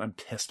don't. And I'm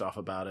pissed off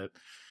about it.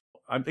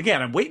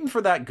 I'm waiting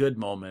for that good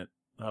moment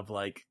of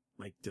like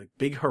the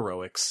big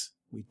heroics.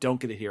 We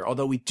don't get it here.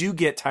 Although we do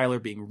get Tyler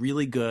being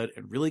really good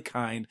and really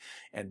kind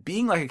and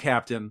being like a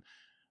captain.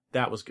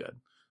 That was good.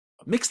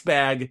 Mixed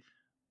bag.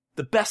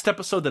 The best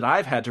episode that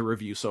I've had to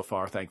review so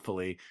far,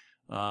 thankfully,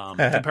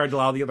 compared to a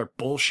lot of the other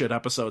bullshit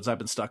episodes I've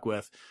been stuck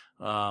with.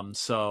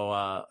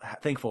 So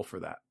thankful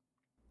for that.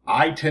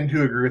 I tend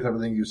to agree with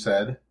everything you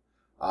said.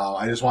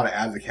 I just want to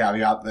add the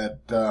caveat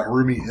that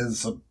Harumi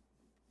is a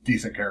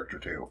decent character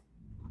too.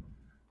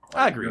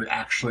 I agree.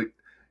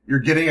 You're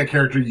getting a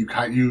character you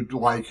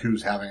like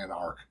who's having an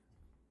arc.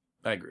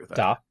 I agree with that.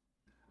 Duh.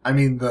 I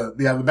mean,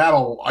 the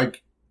battle,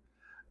 like,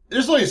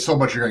 there's only so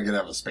much you're going to get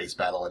out of a space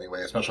battle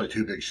anyway, especially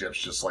two big ships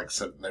just, like,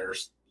 sitting there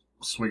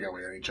swinging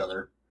away at each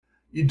other.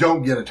 You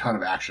don't get a ton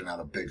of action out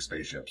of big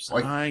spaceships.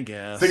 Like, I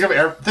guess. Think of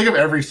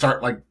every Star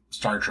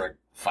Trek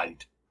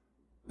fight.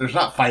 There's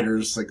not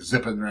fighters, like,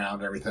 zipping around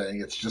and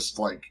everything. It's just,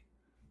 like,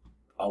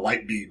 a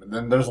light beam, and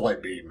then there's a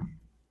light beam.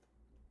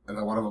 And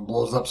then one of them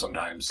blows up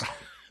sometimes.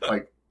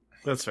 Like,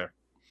 that's fair.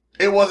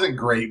 It wasn't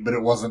great, but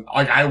it wasn't,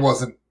 like, I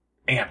wasn't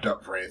amped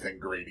up for anything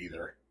great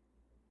either.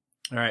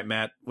 All right,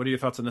 Matt, what are your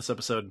thoughts on this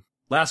episode?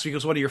 Last week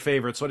was one of your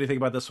favorites. What do you think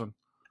about this one?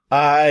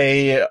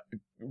 I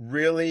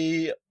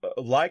really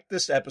liked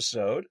this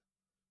episode,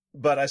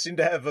 but I seem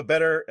to have a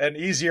better and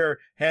easier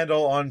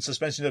handle on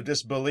suspension of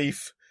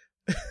disbelief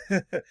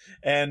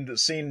and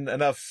seen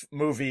enough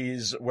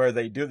movies where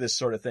they do this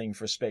sort of thing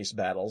for space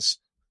battles.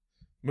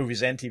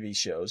 Movies and TV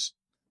shows.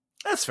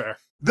 That's fair.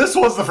 This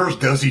was the first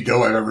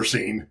do-si-do I've ever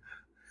seen.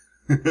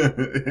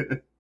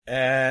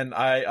 And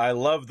I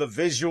love the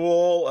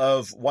visual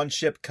of one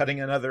ship cutting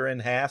another in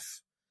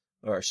half,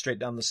 or straight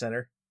down the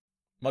center.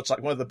 Much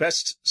like one of the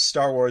best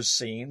Star Wars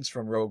scenes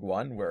from Rogue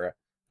One, where...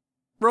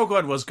 Rogue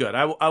One was good.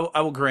 I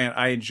will grant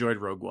I enjoyed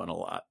Rogue One a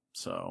lot,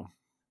 so...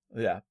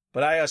 Yeah,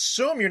 but I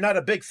assume you're not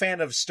a big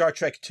fan of Star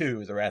Trek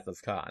II, The Wrath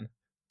of Khan.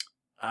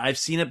 I've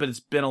seen it, but it's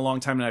been a long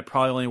time, and I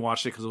probably only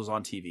watched it because it was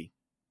on TV.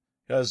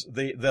 Because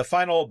the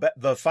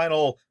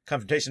final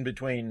confrontation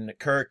between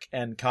Kirk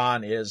and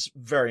Khan is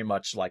very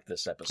much like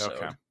this episode.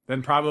 Okay,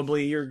 then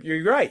probably you're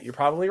right. You're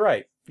probably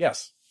right.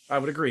 Yes, I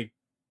would agree.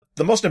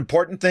 The most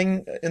important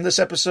thing in this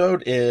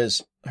episode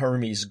is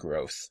Harumi's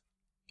growth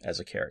as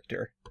a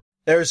character.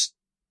 There's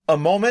a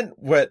moment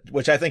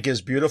which I think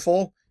is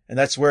beautiful, and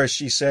that's where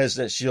she says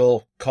that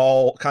she'll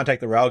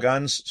contact the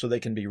Raugans so they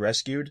can be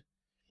rescued,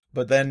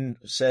 but then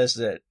says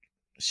that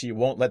she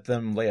won't let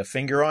them lay a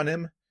finger on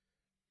him.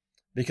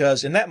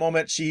 Because in that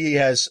moment, she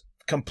has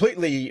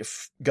completely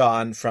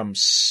gone from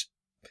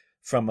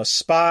a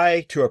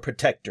spy to a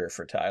protector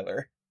for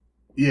Tyler.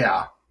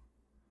 Yeah.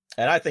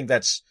 And I think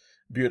that's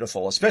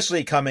beautiful,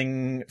 especially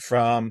coming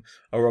from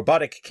a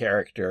robotic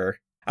character.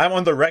 I'm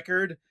on the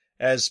record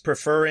as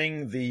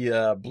preferring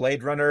the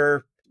Blade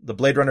Runner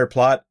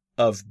plot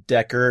of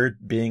Deckard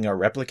being a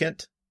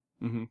replicant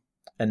and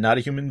not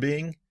a human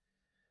being.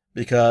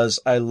 Because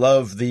I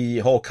love the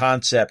whole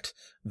concept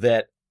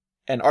that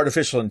an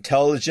artificial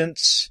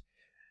intelligence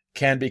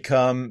can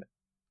become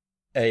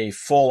a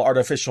full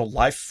artificial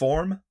life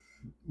form.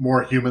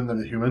 More human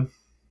than a human.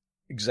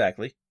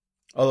 Exactly.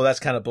 Although that's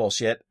kind of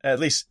bullshit. At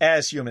least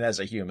as human as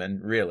a human,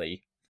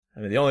 really.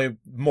 I mean, the only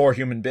more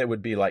human bit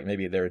would be like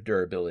maybe their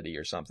durability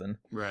or something.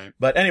 Right.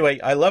 But anyway,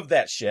 I love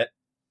that shit.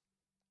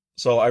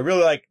 So I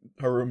really like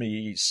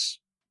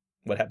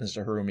what happens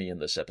to Harumi in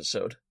this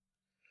episode.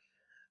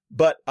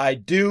 But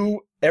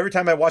every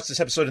time I watch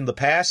this episode in the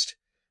past,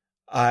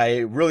 I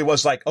really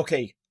was like,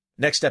 okay,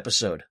 next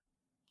episode.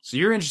 So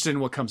you're interested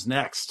in what comes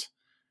next.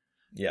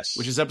 Yes.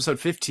 Which is episode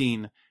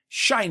 15,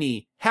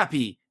 Shiny,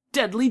 Happy,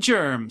 Deadly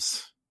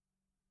Germs.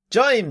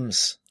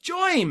 James!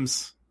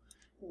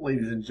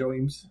 Ladies and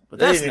James. But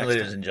that's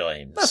ladies and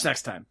James. That's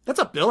next time. That's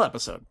a Bill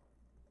episode.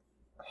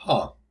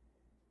 Huh.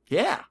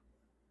 Yeah.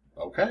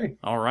 Okay.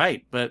 All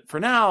right. But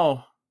for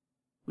now,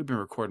 we've been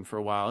recording for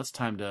a while. It's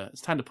time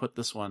to put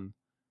this one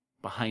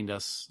behind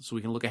us so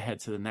we can look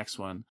ahead to the next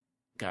one.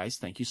 Guys,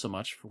 thank you so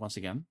much for once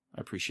again.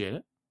 I appreciate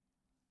it.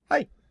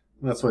 Hi.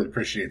 That's what I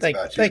appreciate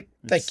about you.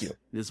 Thank you.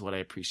 This is what I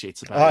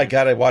appreciate about you. I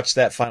gotta watch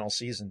that final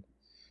season.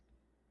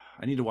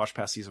 I need to watch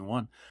past season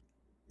 1.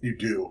 You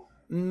do.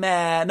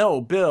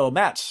 Bill,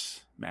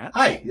 Matt.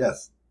 Hi,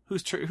 yes.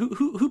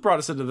 Who brought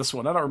us into this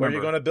one? I don't remember. What are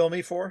you going to bill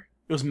me for?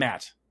 It was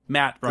Matt.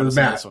 Matt brought us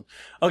into this one.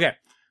 Okay.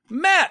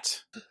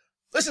 Matt!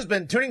 This has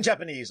been Tuning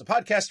Japanese, a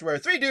podcast where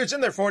 3 dudes in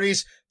their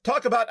 40s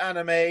talk about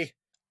anime.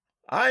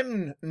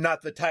 I'm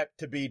not the type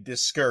to be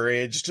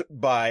discouraged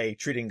by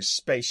treating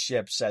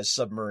spaceships as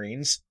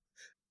submarines.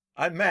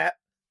 I'm Matt.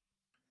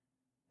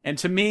 And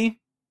to me,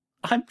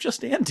 I'm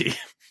just Andy.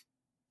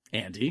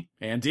 Andy.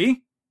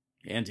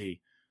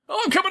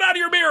 Oh, I'm coming out of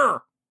your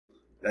mirror!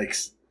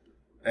 Yikes.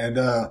 And,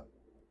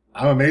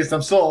 I'm amazed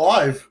I'm still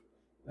alive.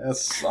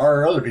 That's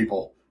our other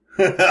people.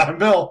 I'm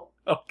Bill.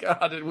 Oh,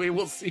 God, and we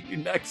will see you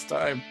next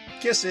time.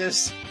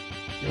 Kisses.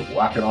 You're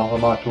whacking off of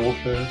my tools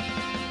there.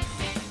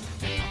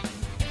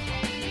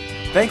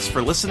 Thanks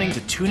for listening to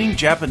Tuning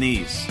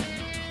Japanese.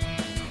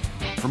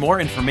 For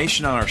more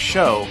information on our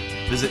show,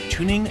 visit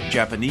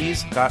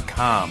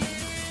tuningjapanese.com,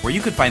 where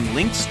you can find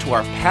links to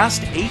our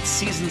past 8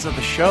 seasons of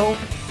the show,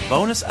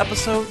 bonus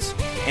episodes,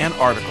 and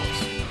articles.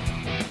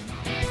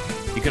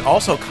 You can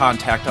also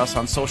contact us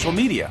on social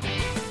media.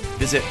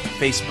 Visit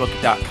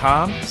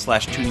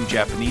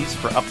facebook.com/tuningjapanese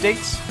for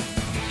updates,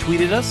 tweet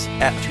at us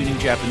at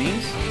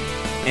tuningjapanese,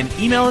 and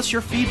email us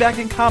your feedback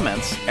and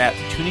comments at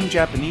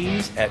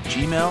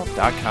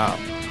tuningjapanese@gmail.com.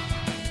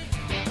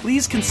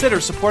 Please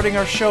consider supporting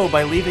our show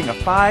by leaving a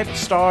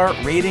 5-star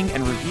rating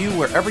and review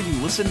wherever you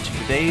listen to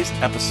today's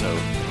episode.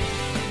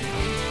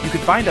 You can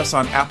find us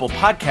on Apple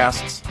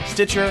Podcasts,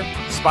 Stitcher,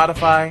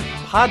 Spotify,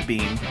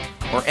 Podbean,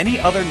 or any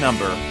other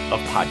number of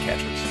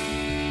podcatchers.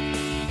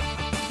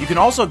 You can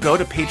also go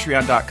to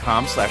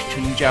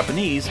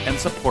patreon.com/tuningjapanese and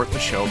support the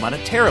show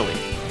monetarily.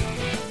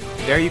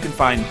 There you can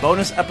find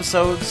bonus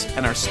episodes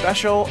and our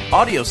special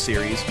audio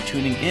series,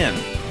 Tuning In,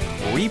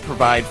 where we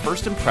provide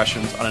first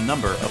impressions on a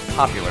number of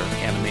popular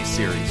anime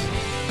series.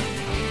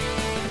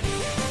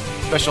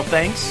 Special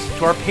thanks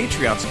to our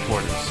Patreon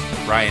supporters,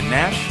 Brian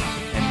Nash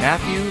and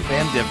Matthew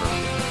Van Diver.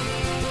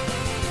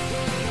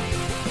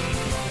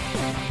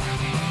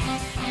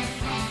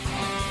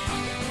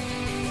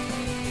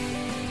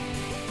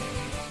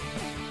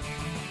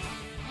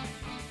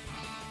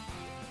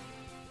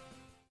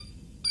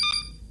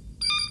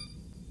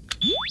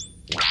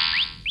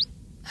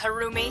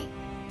 Harumi,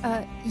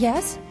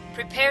 Yes?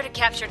 prepare to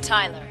capture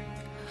Tyler.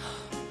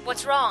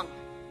 What's wrong?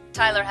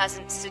 Tyler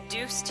hasn't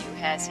seduced you,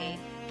 has he?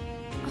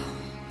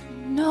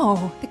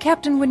 No, the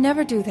captain would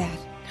never do that.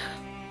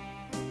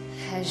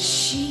 Has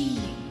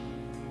she?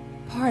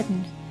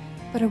 Pardon,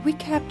 but are we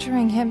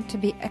capturing him to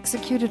be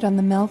executed on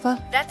the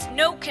Melva? That's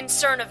no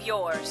concern of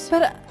yours.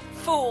 But,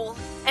 Fool,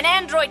 an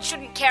android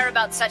shouldn't care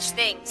about such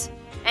things.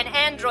 An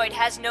android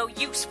has no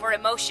use for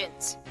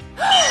emotions.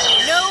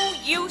 No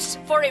use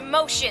for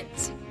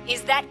emotions.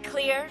 Is that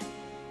clear?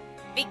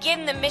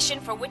 Begin the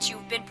mission for which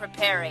you've been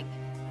preparing.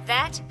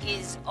 That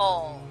is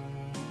all.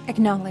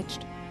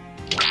 acknowledged.